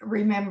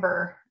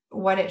remember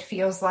what it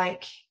feels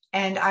like.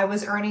 And I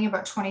was earning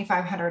about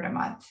 $2,500 a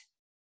month.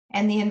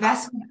 And the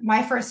investment,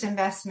 my first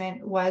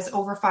investment was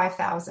over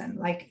 5,000,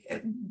 like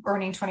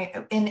earning 20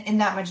 in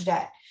that much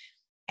debt.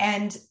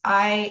 And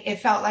it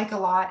felt like a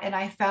lot. And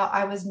I felt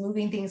I was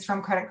moving things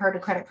from credit card to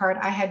credit card.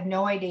 I had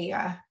no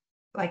idea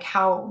like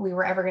how we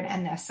were ever going to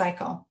end this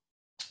cycle.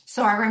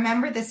 So I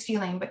remember this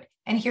feeling,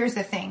 and here's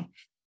the thing.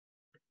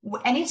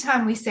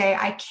 Anytime we say,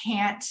 I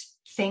can't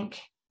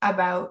think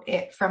about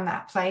it from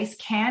that place,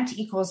 can't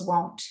equals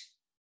won't.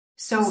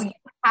 So you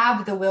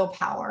have the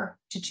willpower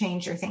to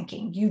change your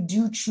thinking. You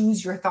do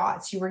choose your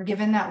thoughts. You were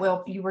given that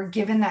will. You were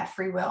given that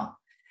free will.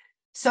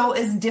 So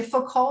as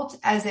difficult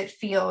as it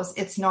feels,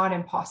 it's not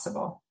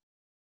impossible.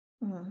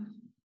 Mm.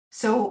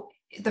 So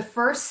the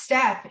first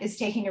step is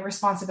taking a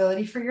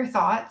responsibility for your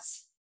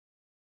thoughts.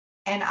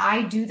 And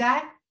I do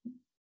that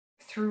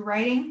through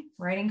writing.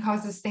 Writing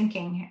causes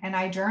thinking, and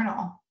I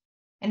journal.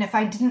 And if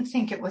I didn't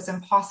think it was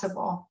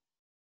impossible,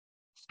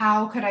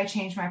 how could I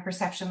change my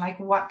perception? Like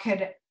what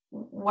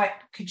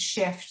could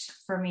shift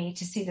for me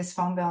to see this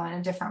phone bill in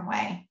a different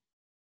way?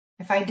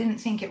 If I didn't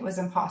think it was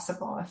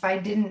impossible, if I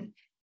didn't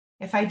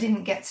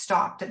get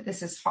stopped that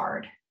this is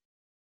hard,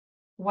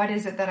 what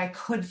is it that I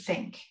could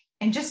think?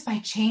 And just by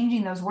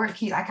changing those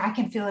words, like I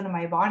can feel it in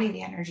my body,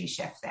 the energy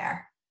shift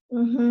there.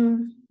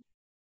 Mm-hmm.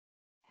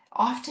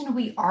 Often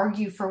we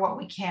argue for what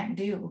we can't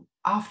do.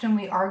 Often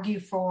we argue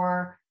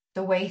for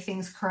the way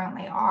things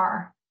currently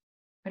are.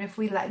 But if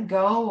we let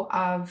go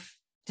of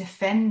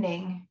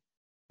defending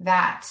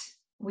that,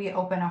 we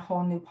open a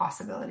whole new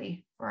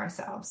possibility for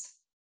ourselves.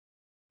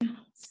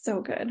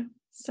 So good.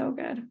 So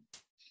good.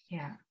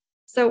 Yeah.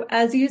 So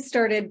as you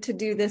started to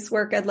do this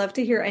work, I'd love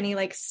to hear any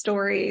like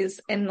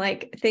stories and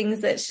like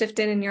things that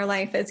shifted in your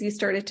life as you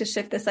started to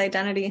shift this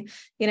identity,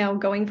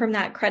 going from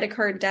that credit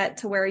card debt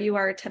to where you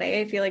are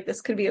today. I feel like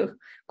this could be a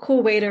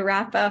cool way to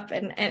wrap up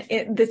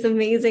this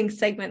amazing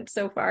segment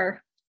so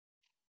far.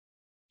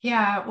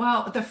 Yeah.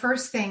 Well, the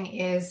first thing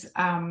is,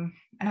 and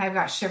I've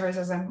got shivers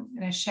as I'm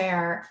going to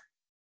share,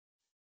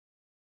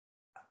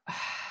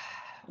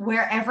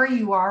 wherever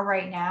you are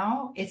right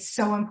now, it's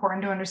so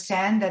important to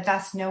understand that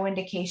that's no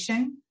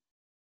indication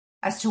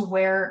as to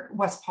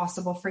what's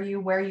possible for you,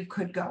 where you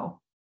could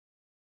go.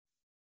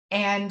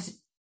 And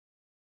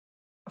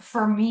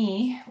for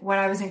me, when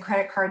I was in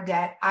credit card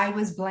debt, I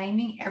was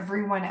blaming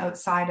everyone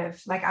outside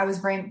of, like, I was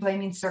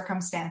blaming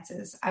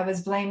circumstances. I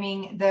was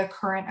blaming the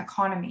current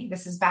economy.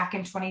 This is back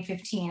in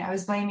 2015. I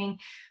was blaming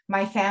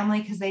my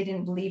family because they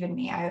didn't believe in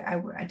me.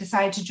 I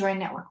decided to join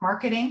network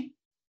marketing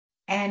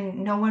and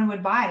no one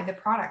would buy the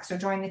products or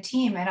join the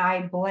team. And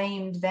I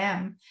blamed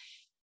them.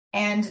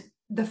 And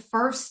the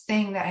first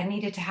thing that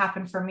needed to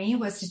happen for me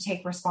was to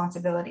take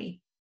responsibility.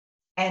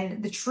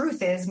 And the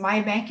truth is,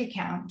 my bank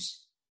account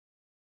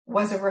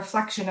was a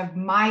reflection of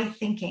my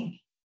thinking.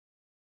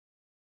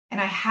 And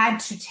I had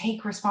to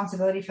take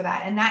responsibility for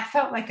that. And that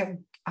felt like a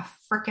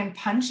freaking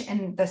punch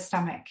in the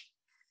stomach.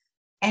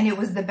 And it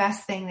was the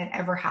best thing that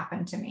ever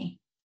happened to me.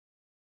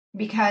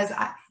 Because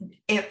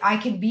if I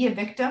could be a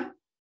victim,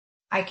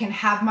 I can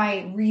have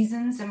my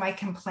reasons and my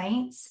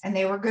complaints, and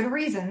they were good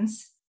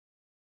reasons,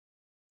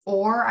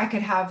 or I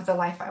could have the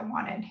life I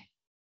wanted.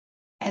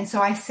 And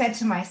so I said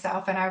to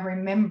myself, and I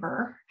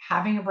remember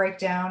having a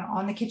breakdown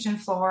on the kitchen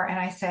floor, and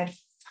I said,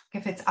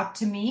 if it's up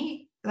to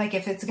me, like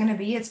if it's going to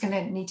be, it's going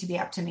to need to be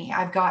up to me.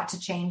 I've got to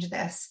change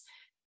this.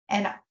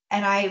 And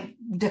I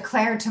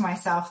declared to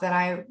myself that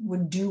I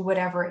would do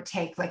whatever it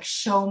takes, like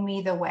show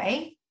me the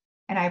way.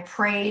 And I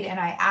prayed and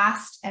I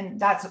asked. And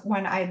that's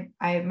when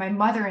my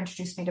mother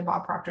introduced me to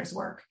Bob Proctor's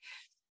work.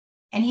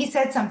 And he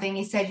said something,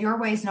 he said, your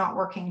way's not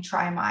working,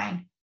 try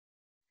mine.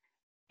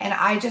 And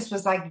I just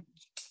was like,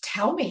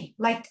 tell me,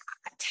 I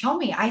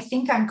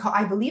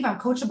believe I'm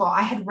coachable.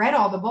 I had read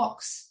all the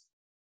books.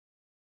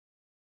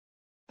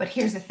 But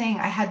here's the thing,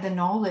 I had the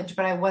knowledge,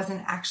 but I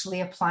wasn't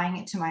actually applying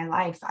it to my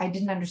life. I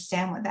didn't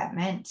understand what that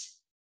meant.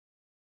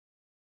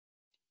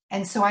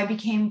 And so I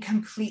became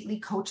completely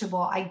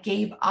coachable. I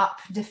gave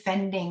up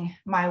defending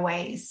my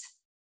ways.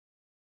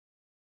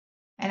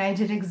 And I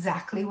did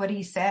exactly what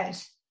he said.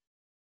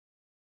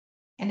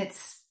 And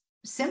it's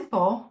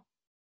simple.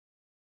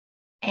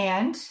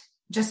 And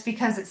just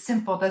because it's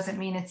simple doesn't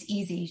mean it's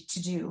easy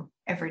to do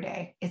every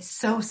day. It's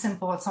so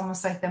simple. It's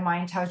almost like the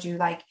mind tells you,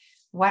 like,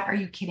 what, are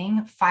you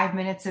kidding? 5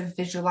 minutes of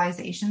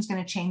visualization is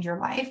going to change your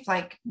life.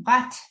 Like,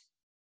 what?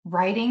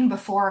 Writing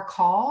before a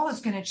call is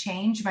going to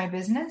change my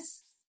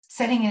business?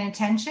 Setting an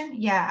intention?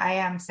 Yeah, I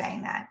am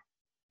saying that.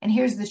 And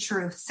here's the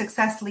truth.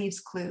 Success leaves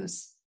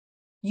clues.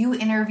 You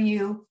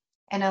interview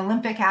an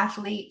Olympic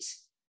athlete,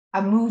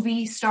 a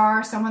movie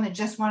star, someone that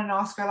just won an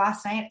Oscar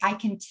last night. I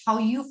can tell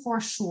you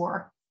for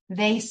sure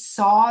they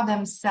saw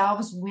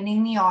themselves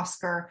winning the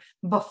Oscar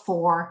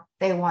before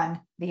they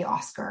won the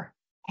Oscar.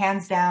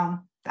 Hands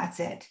down.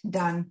 That's it.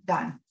 Done.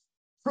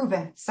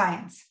 Proven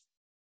science.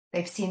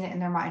 They've seen it in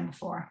their mind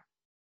before.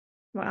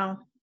 Wow.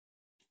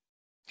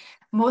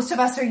 Most of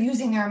us are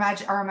using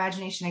our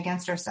imagination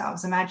against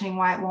ourselves, imagining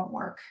why it won't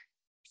work.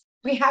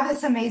 We have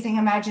this amazing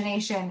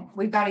imagination.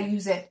 We've got to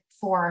use it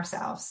for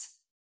ourselves.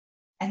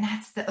 And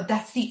that's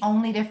the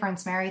only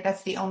difference, Mary.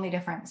 That's the only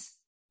difference.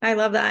 I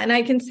love that. And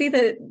I can see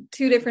the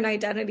two different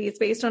identities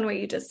based on what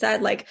you just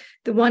said, like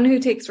the one who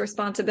takes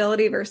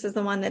responsibility versus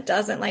the one that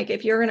doesn't. Like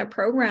if you're in a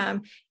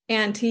program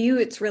and to you,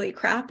 it's really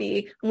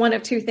crappy, one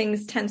of two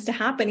things tends to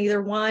happen. Either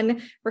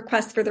one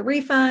requests for the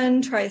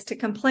refund, tries to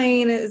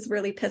complain, is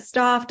really pissed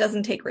off,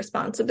 doesn't take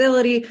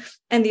responsibility.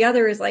 And the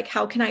other is like,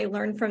 how can I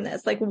learn from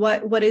this? Like,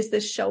 what is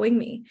this showing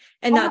me?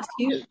 And that's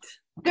huge.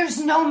 There's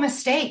no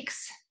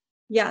mistakes.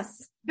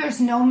 Yes. There's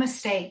no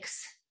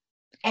mistakes.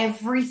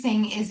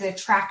 Everything is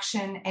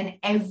attraction and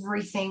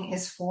everything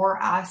is for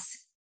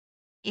us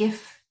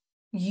if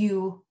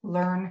you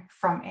learn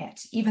from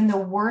it. Even the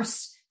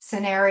worst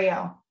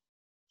scenario.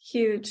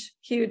 Huge.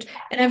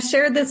 And I've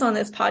shared this on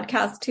this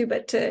podcast too,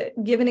 but to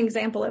give an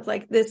example of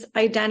like this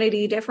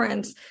identity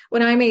difference,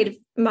 when I made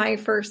my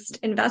first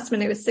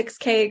investment, it was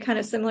 $6,000, kind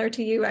of similar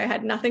to you. I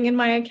had nothing in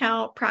my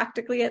account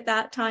practically at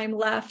that time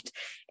left.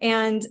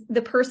 And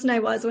the person I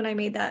was when I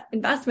made that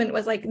investment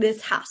was like,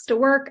 this has to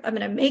work. I'm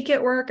going to make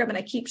it work. I'm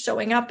going to keep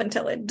showing up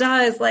until it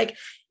does. Like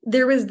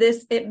there was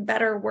this, it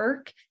better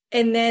work.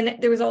 And then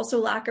there was also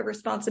lack of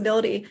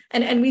responsibility.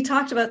 And we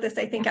talked about this,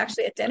 I think,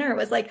 actually at dinner. It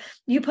was like,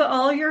 you put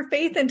all your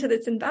faith into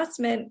this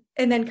investment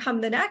and then come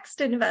the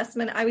next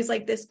investment. I was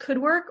like, this could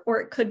work or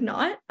it could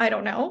not. I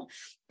don't know.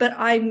 But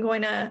I'm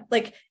going to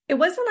like, it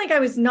wasn't like I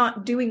was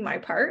not doing my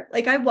part.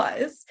 Like I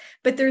was,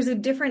 but there's a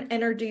different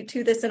energy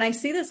to this. And I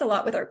see this a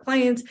lot with our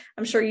clients.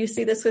 I'm sure you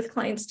see this with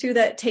clients too,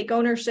 that take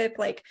ownership,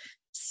 like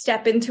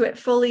step into it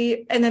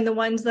fully. And then the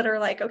ones that are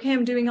like, okay,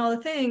 I'm doing all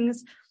the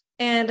things.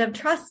 And I'm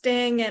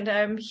trusting and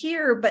I'm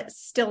here, but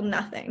still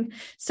nothing.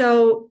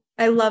 So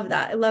I love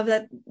that. I love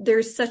that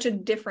there's such a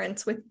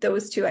difference with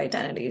those two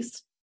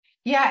identities.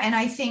 Yeah. And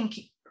I think,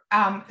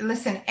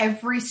 listen,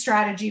 every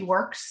strategy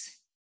works.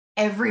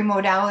 Every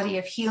modality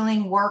of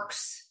healing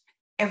works.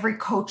 Every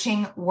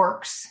coaching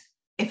works.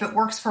 If it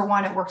works for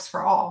one, it works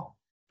for all.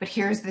 But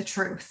here's the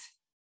truth.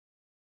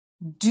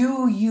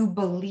 Do you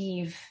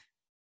believe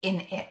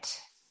in it?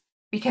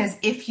 Because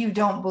if you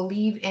don't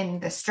believe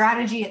in the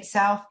strategy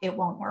itself, it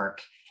won't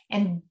work.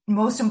 And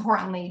most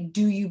importantly,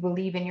 do you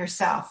believe in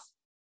yourself?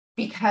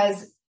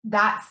 Because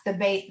that's the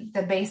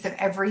base of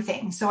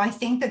everything. So I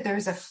think that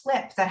there's a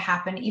flip that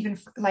happened even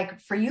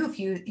for you, if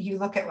you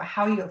look at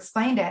how you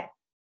explained it,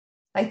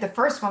 like the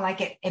first one,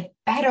 like it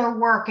better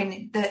work.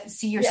 And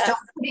you're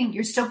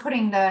still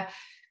putting the,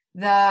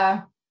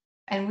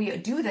 and we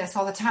do this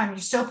all the time. You're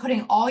still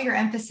putting all your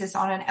emphasis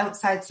on an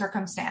outside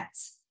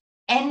circumstance.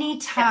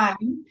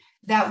 Anytime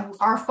that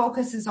our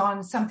focus is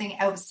on something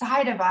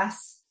outside of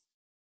us,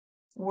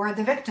 we're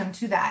the victim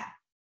to that.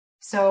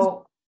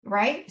 So,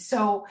 right.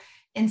 So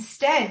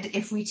instead,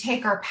 if we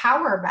take our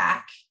power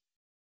back,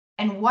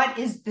 and what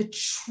is the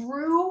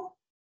true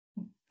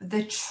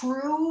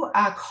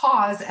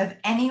cause of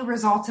any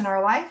results in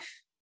our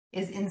life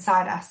is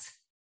inside us.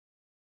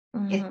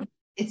 Mm-hmm.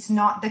 It's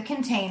not the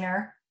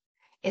container.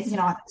 It's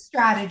not the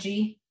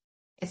strategy.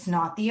 It's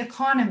not the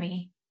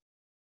economy.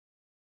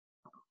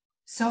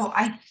 So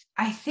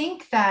I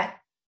think that,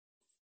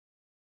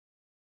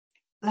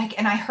 like,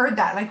 and I heard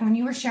that, like, when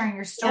you were sharing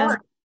your story,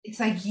 it's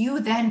like you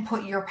then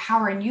put your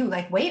power in you,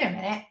 like, wait a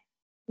minute.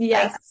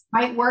 Yes.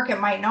 Like, it might work, it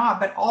might not,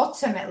 but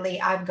ultimately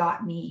I've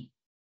got me.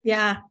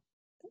 Yeah.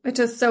 Which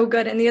is so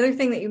good. And the other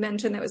thing that you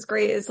mentioned that was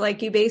great is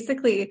like, you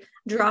basically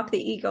drop the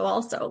ego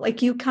also.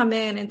 Like, you come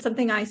in, and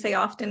something I say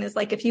often is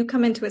like, if you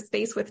come into a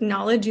space with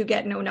knowledge, you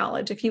get no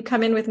knowledge. If you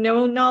come in with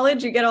no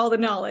knowledge, you get all the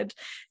knowledge.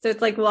 So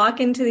it's like, walk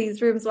into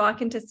these rooms,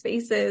 walk into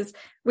spaces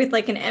with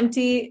like an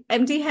empty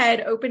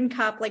head, open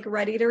cup, like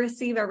ready to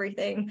receive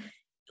everything.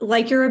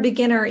 Like, you're a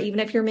beginner, even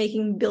if you're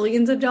making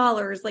billions of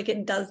dollars, like,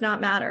 it does not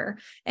matter.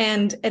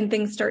 And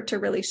things start to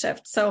really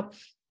shift. So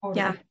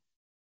yeah,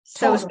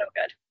 so good.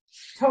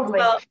 Totally.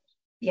 Well,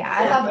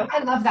 yeah,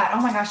 I love that.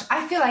 Oh my gosh.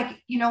 I feel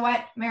like, you know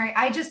what, Mary,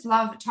 I just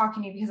love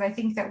talking to you, because I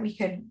think that we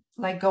could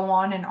like go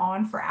on and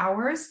on for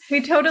hours.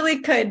 We totally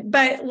could,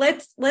 but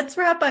let's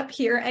wrap up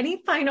here.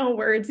 Any final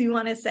words you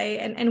want to say,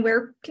 and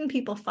where can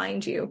people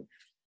find you?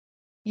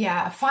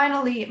 Yeah.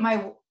 Finally,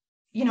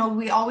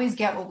 we always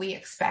get what we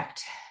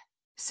expect.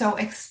 So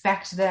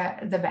expect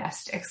the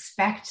best,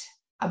 expect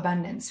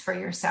abundance for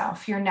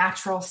yourself. Your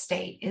natural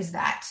state is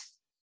that.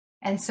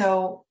 And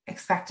so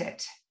expect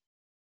it.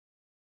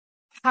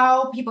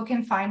 How people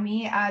can find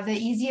me, the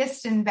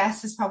easiest and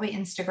best is probably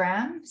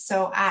Instagram.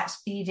 So at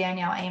the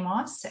Danielle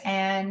Amos.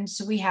 And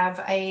we have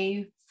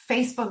a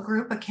Facebook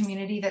group, a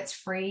community that's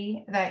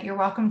free that you're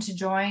welcome to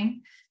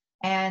join.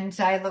 And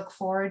I look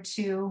forward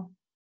to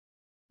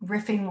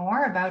riffing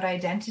more about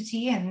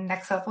identity and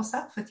next level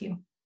stuff with you.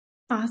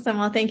 Awesome.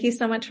 Well, thank you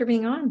so much for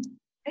being on.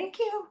 Thank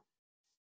you.